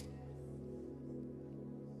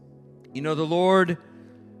 You know, the Lord,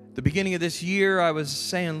 the beginning of this year, I was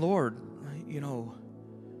saying, Lord,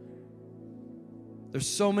 there's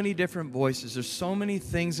so many different voices. There's so many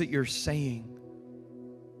things that you're saying.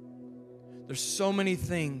 There's so many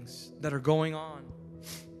things that are going on.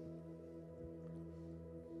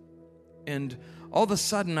 And all of a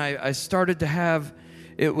sudden, I started to have,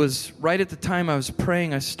 it was right at the time I was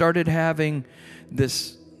praying, I started having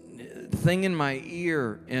this thing in my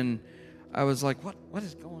ear, and I was like, what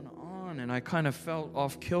is going on? And I kind of felt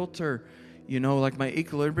off kilter, like my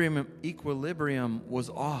equilibrium was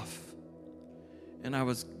off. And I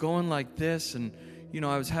was going like this, and,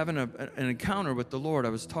 I was having an encounter with the Lord. I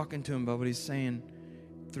was talking to Him about what He's saying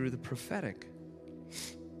through the prophetic.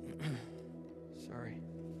 Sorry.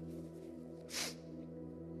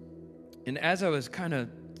 And as I was kind of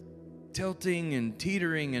tilting and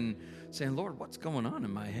teetering and saying, Lord, what's going on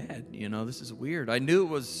in my head? This is weird. I knew it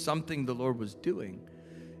was something the Lord was doing.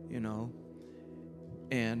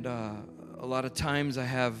 And a lot of times I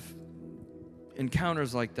have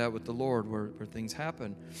encounters like that with the Lord where things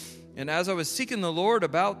happen. And as I was seeking the Lord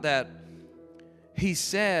about that, He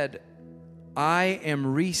said, I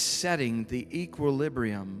am resetting the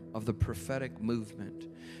equilibrium of the prophetic movement.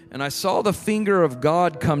 And I saw the finger of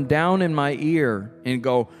God come down in my ear and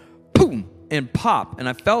go, boom, and pop. And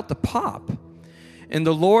I felt the pop. And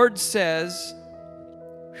the Lord says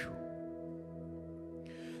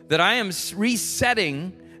that I am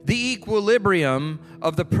resetting the equilibrium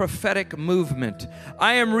of the prophetic movement.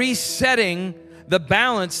 I am resetting the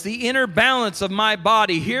balance, the inner balance of my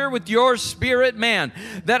body here with your spirit, man,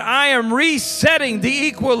 that I am resetting the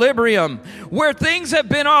equilibrium where things have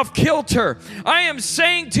been off kilter. I am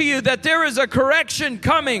saying to you that there is a correction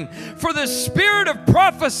coming for the spirit of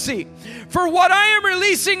prophecy, for what I am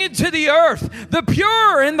releasing into the earth, the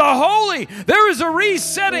pure and the holy. There is a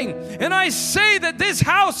resetting, and I say that this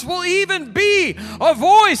house will even be a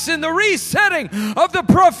voice in the resetting of the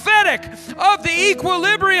prophetic, of the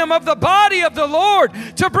equilibrium of the body of the Lord,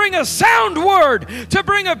 to bring a sound word, to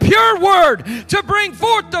bring a pure word, to bring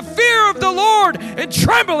forth the fear of the Lord and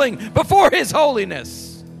trembling before His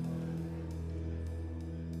holiness.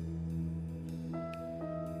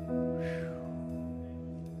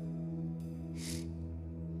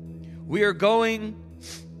 We are going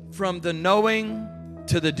from the knowing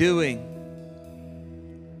to the doing.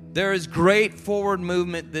 There is great forward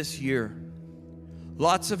movement this year.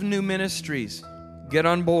 Lots of new ministries. Get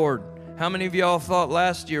on board. How many of y'all thought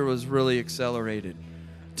last year was really accelerated?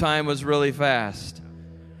 Time was really fast.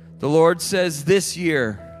 The Lord says this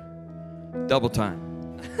year, double time.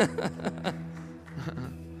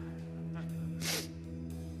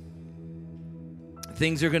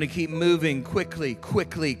 Things are going to keep moving quickly.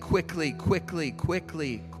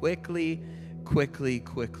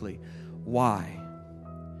 Why?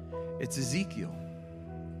 It's Ezekiel.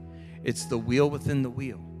 It's the wheel within the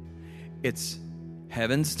wheel. It's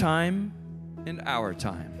heaven's time and our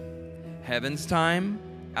time. Heaven's time,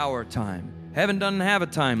 our time. Heaven doesn't have a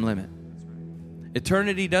time limit.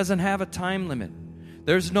 Eternity doesn't have a time limit.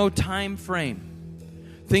 There's no time frame.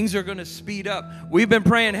 Things are going to speed up. We've been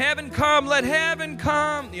praying, heaven come, let heaven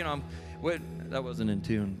come. That wasn't in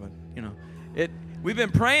tune, but, we've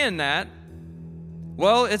been praying that.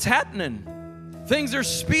 Well, it's happening. Things are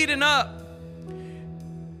speeding up.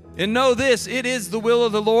 And know this, it is the will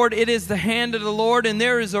of the Lord. It is the hand of the Lord, and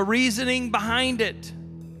there is a reasoning behind it.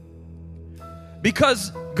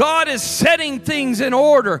 Because God is setting things in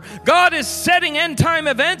order. God is setting end-time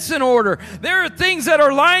events in order. There are things that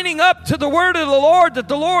are lining up to the word of the Lord, that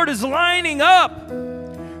the Lord is lining up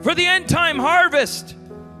for the end-time harvest.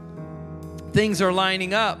 Things are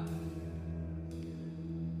lining up.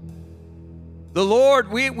 The Lord,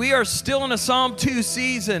 we are still in a Psalm 2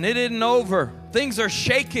 season. It isn't over. Things are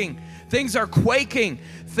shaking. Things are quaking.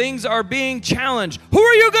 Things are being challenged. Who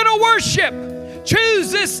are you going to worship? Choose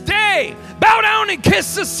this day. Bow down and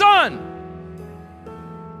kiss the Son.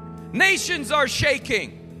 Nations are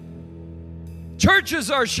shaking. Churches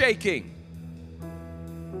are shaking.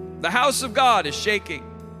 The house of God is shaking.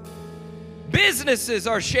 Businesses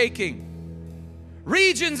are shaking.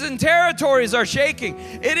 Regions and territories are shaking.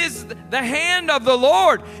 It is the hand of the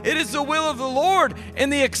Lord. It is the will of the Lord.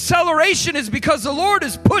 And the acceleration is because the Lord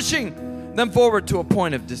is pushing them forward to a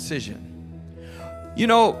point of decision.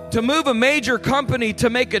 To move a major company to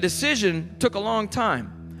make a decision took a long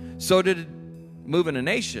time. So did moving a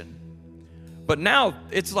nation. But now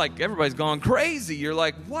it's like everybody's gone crazy. You're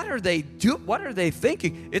like, what are they doing? What are they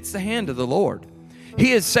thinking? It's the hand of the Lord.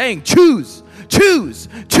 He is saying, choose. Who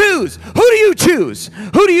do you choose?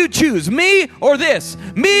 Who do you choose? Me or this?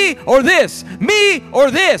 Me or this? Me or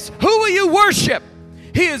this? Who will you worship?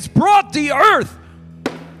 He has brought the earth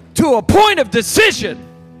to a point of decision.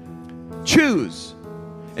 Choose.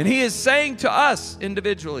 And He is saying to us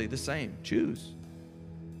individually the same. Choose.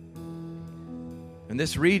 And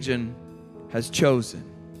this region has chosen.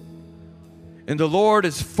 And the Lord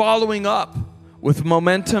is following up with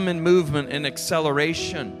momentum and movement and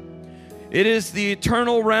acceleration. It is the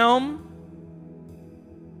eternal realm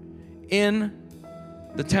in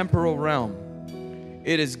the temporal realm.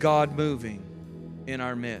 It is God moving in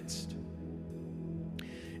our midst.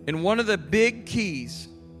 And one of the big keys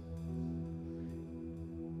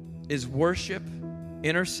is worship,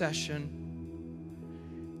 intercession.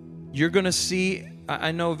 You're going to see,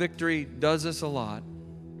 I know Victory does this a lot,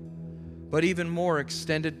 but even more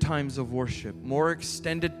extended times of worship, more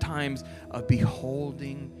extended times of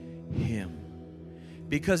beholding Him.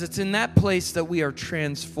 Because it's in that place that we are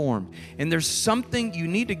transformed. And there's something, you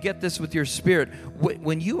need to get this with your spirit.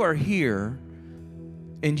 When you are here,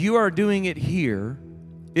 and you are doing it here,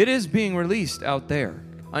 it is being released out there.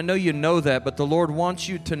 I know you know that, but the Lord wants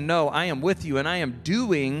you to know I am with you, and I am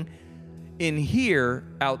doing in here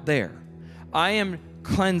out there. I am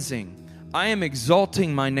cleansing. I am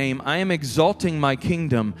exalting my name. I am exalting my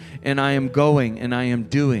kingdom, and I am going and I am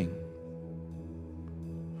doing.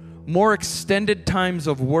 More extended times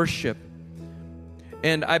of worship.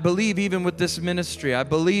 And I believe even with this ministry, I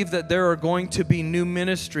believe that there are going to be new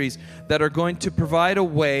ministries that are going to provide a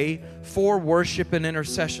way for worship and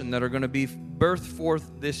intercession that are going to be birthed forth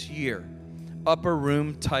this year. Upper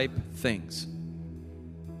room type things.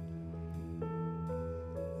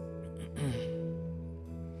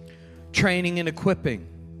 Training and equipping.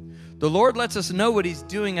 The Lord lets us know what He's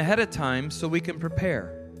doing ahead of time so we can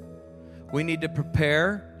prepare. We need to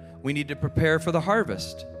prepare. We need to prepare for the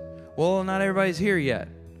harvest. Well, not everybody's here yet.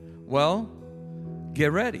 Well,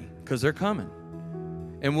 get ready, because they're coming.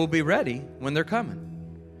 And we'll be ready when they're coming.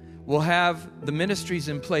 We'll have the ministries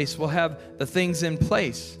in place. We'll have the things in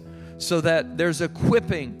place so that there's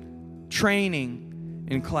equipping, training,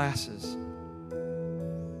 and classes,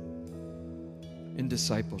 and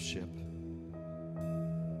discipleship.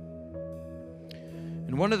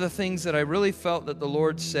 And one of the things that I really felt that the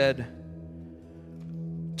Lord said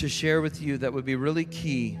to share with you that would be really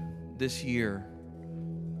key this year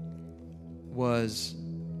was,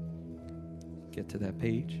 get to that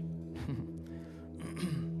page,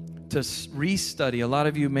 to restudy. A lot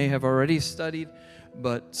of you may have already studied,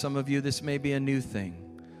 but some of you, this may be a new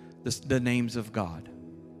thing, the names of God.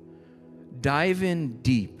 Dive in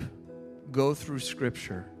deep. Go through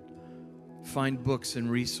Scripture. Find books and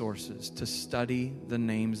resources to study the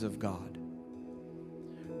names of God.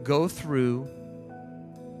 Go through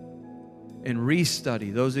and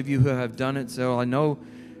restudy. Those of you who have done it, so I know,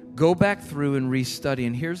 go back through and restudy.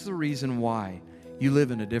 And here's the reason why. You live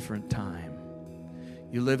in a different time.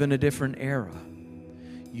 You live in a different era.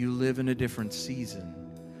 You live in a different season.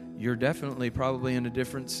 You're definitely probably in a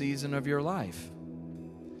different season of your life.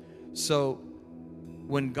 So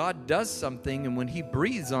when God does something and when He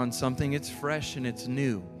breathes on something, it's fresh and it's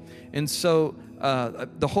new. And so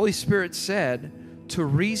the Holy Spirit said to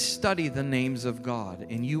restudy the names of God,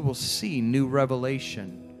 and you will see new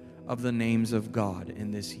revelation of the names of God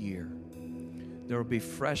in this year. There will be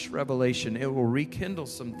fresh revelation. It will rekindle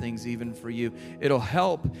some things even for you. It'll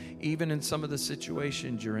help even in some of the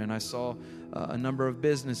situations you're in. I saw a number of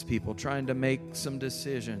business people trying to make some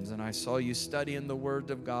decisions, and I saw you studying the Word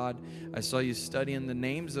of God. I saw you studying the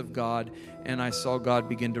names of God, and I saw God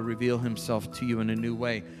begin to reveal Himself to you in a new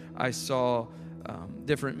way. I saw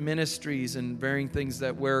different ministries and varying things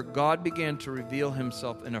that where God began to reveal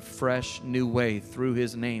Himself in a fresh new way through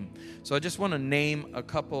His name. So I just want to name a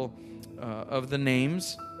couple of the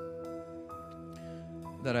names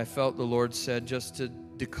that I felt the Lord said just to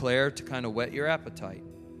declare, to kind of whet your appetite.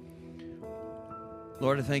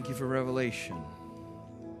 Lord, I thank You for revelation.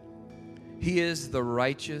 He is the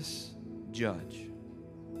righteous judge.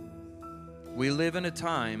 We live in a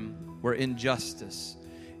time where injustice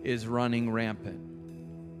is running rampant.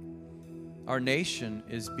 Our nation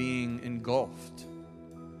is being engulfed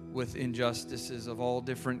with injustices of all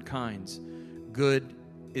different kinds. Good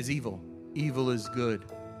is evil. Evil is good.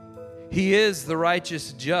 He is the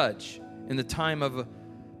righteous judge in the time of,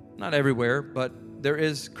 not everywhere, but there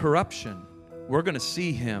is corruption. We're going to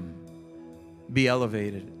see Him be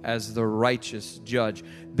elevated as the righteous judge.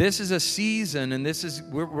 This is a season, and this is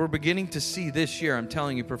we're beginning to see this year. I'm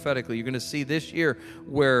telling you prophetically, you're going to see this year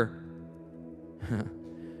where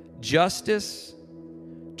justice,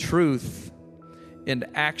 truth, and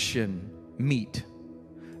action meet.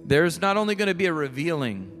 There's not only going to be a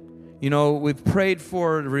revealing. You know, we've prayed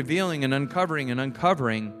for revealing and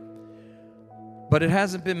uncovering, but it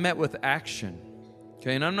hasn't been met with action.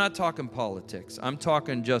 Okay, and I'm not talking politics. I'm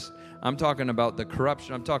talking about the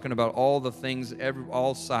corruption. I'm talking about all the things,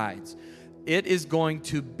 all sides. It is going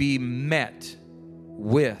to be met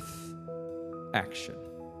with action.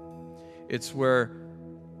 It's where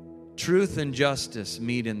truth and justice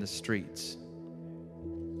meet in the streets.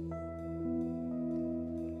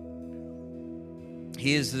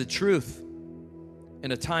 He is the truth.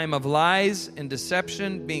 In a time of lies and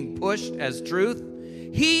deception being pushed as truth,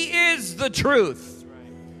 He is the truth.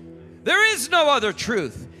 There is no other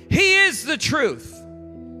truth. He is the truth.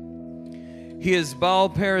 He is Baal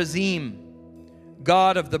Perazim,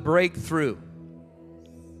 God of the breakthrough.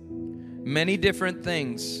 Many different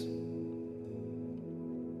things.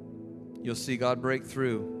 You'll see God break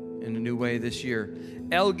through in a new way this year.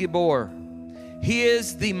 El Gibor. He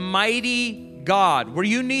is the mighty God, where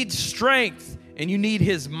you need strength and you need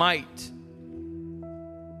His might.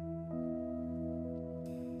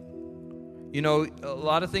 You know, a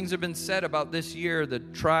lot of things have been said about this year, the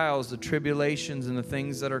trials, the tribulations, and the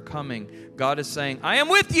things that are coming. God is saying, I am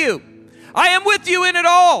with you. I am with you in it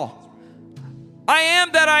all. I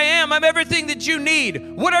am that I am. I'm everything that you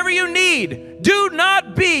need. Whatever you need, do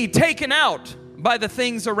not be taken out by the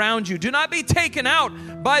things around you. Do not be taken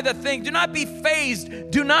out by the thing. Do not be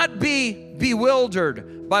fazed. Do not be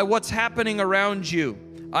bewildered by what's happening around you.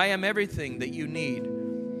 I am everything that you need.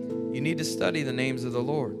 You need to study the names of the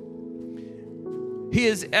Lord. He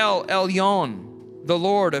is El Elyon, the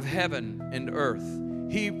Lord of heaven and earth.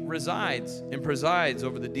 He resides and presides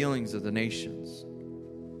over the dealings of the nations.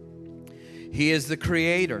 He is the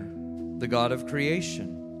creator, the God of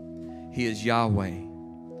creation. He is Yahweh.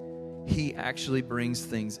 He actually brings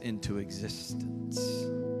things into existence.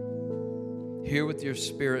 Here with your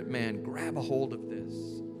spirit, man, grab a hold of this.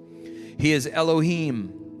 He is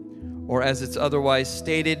Elohim, or as it's otherwise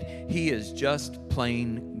stated, he is just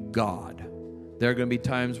plain God. There are going to be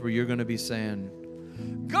times where you're going to be saying,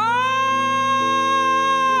 God,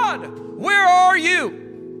 where are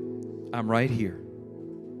you? I'm right here.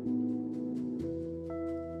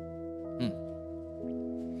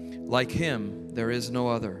 Like him, there is no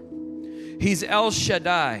other. He's El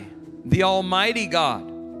Shaddai, the Almighty God.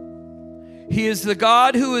 He is the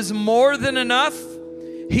God who is more than enough.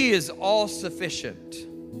 He is all sufficient.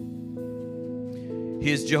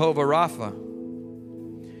 He is Jehovah Rapha.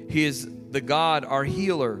 He is the God, our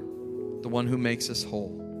healer, the one who makes us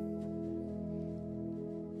whole.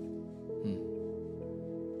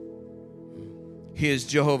 He is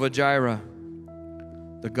Jehovah Jireh,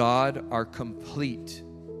 the God, our complete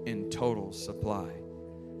and total supply.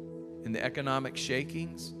 In the economic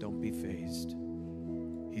shakings, don't be fazed.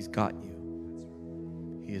 He's got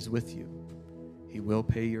you. He is with you. He will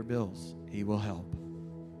pay your bills. He will help.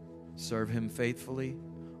 Serve him faithfully.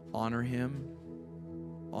 Honor him.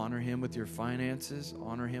 Honor him with your finances.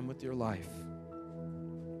 Honor him with your life.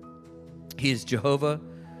 He is Jehovah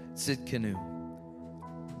Tsidkenu,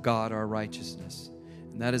 God our righteousness.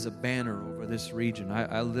 And that is a banner over this region.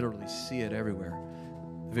 I literally see it everywhere.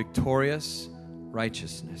 Victorious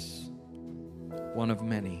righteousness. One of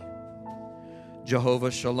many.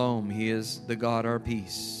 Jehovah Shalom. He is the God our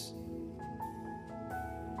peace.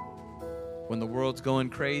 When the world's going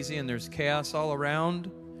crazy and there's chaos all around,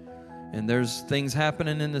 and there's things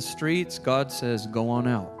happening in the streets, God says, go on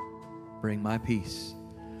out. Bring my peace.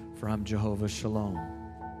 For I'm Jehovah Shalom.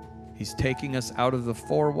 He's taking us out of the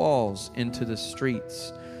four walls into the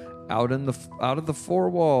streets. Out of the four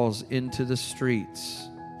walls into the streets.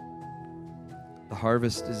 The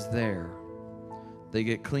harvest is there. They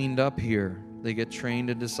get cleaned up here. They get trained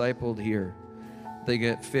and discipled here. They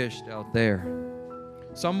get fished out there.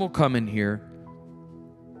 Some will come in here,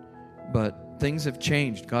 but things have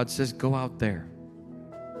changed. God says, go out there.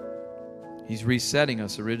 He's resetting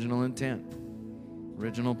us, original intent,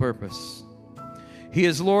 original purpose. He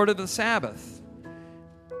is Lord of the Sabbath.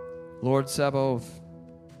 Lord Sabaoth.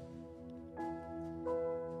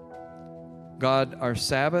 God, our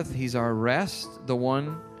Sabbath, he's our rest, the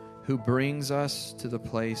one who brings us to the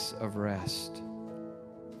place of rest.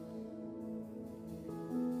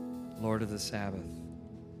 Lord of the Sabbath.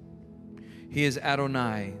 He is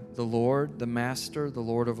Adonai, the Lord, the Master, the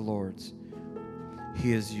Lord of Lords.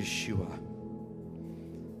 He is Yeshua,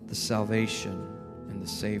 the salvation and the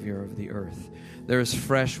Savior of the earth. There is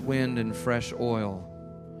fresh wind and fresh oil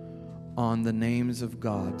on the names of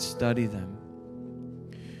God. Study them.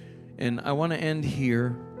 And I want to end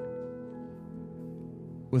here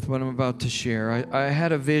with what I'm about to share. I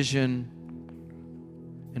had a vision,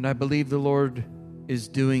 and I believe the Lord is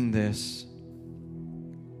doing this.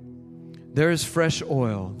 There is fresh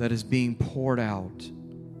oil that is being poured out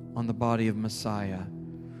on the body of Messiah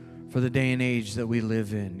for the day and age that we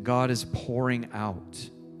live in. God is pouring out.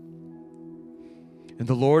 And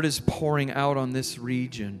the Lord is pouring out on this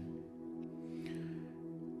region.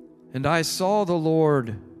 And I saw the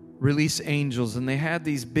Lord release angels, and they had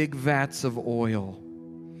these big vats of oil.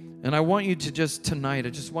 And I want you to tonight,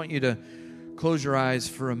 I just want you to close your eyes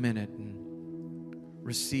for a minute and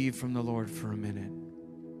receive from the Lord for a minute.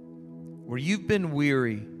 Where you've been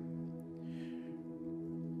weary,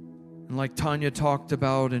 and like Tanya talked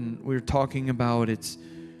about and we were talking about,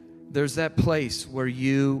 there's that place where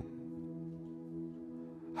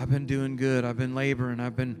I've been doing good, I've been laboring,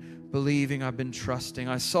 I've been believing, I've been trusting.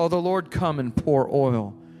 I saw the Lord come and pour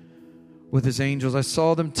oil with his angels. I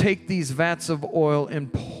saw them take these vats of oil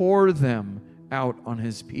and pour them out on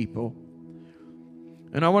his people.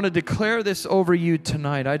 And I want to declare this over you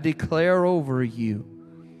tonight. I declare over you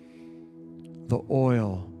the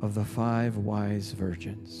oil of the 5 wise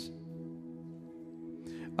virgins.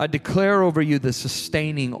 I declare over you the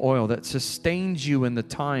sustaining oil that sustains you in the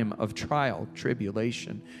time of trial,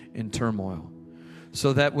 tribulation, and turmoil,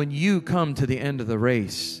 so that when you come to the end of the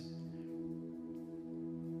race,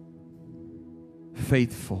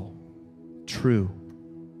 faithful, true.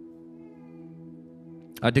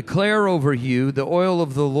 I declare over you the oil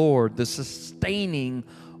of the Lord, the sustaining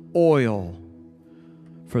oil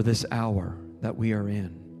for this hour that we are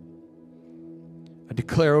in. I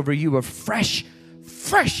declare over you a fresh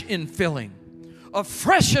infilling, a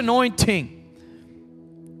fresh anointing.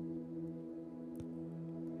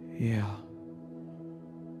 Yeah.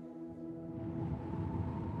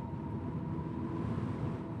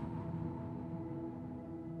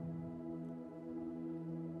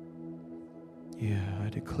 Yeah, I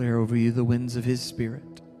declare over you the winds of His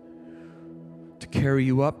Spirit to carry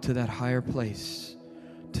you up to that higher place,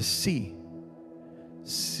 to see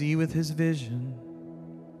with His vision.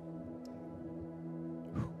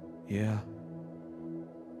 Yeah.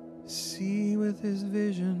 See with His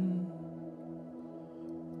vision.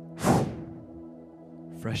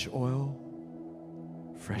 Fresh oil,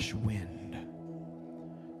 fresh wind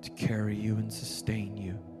to carry you and sustain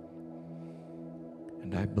you.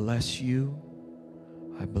 And I bless you.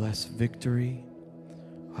 I bless Victory.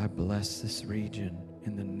 I bless this region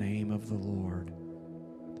in the name of the Lord.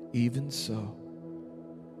 Even so,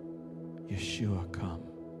 Yeshua, come.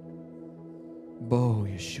 Bo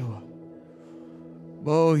Yeshua.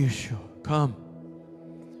 Bo Yeshua, come.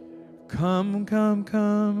 Come, come,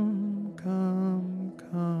 come, come,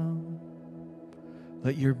 come.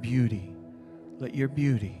 Let your beauty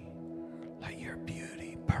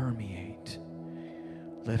permeate.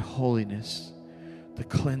 Let holiness, the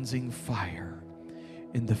cleansing fire,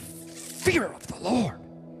 in the fear of the Lord,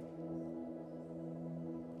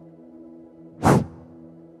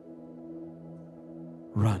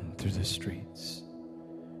 run through the streets.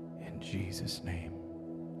 In Jesus' name.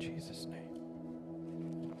 Jesus' name.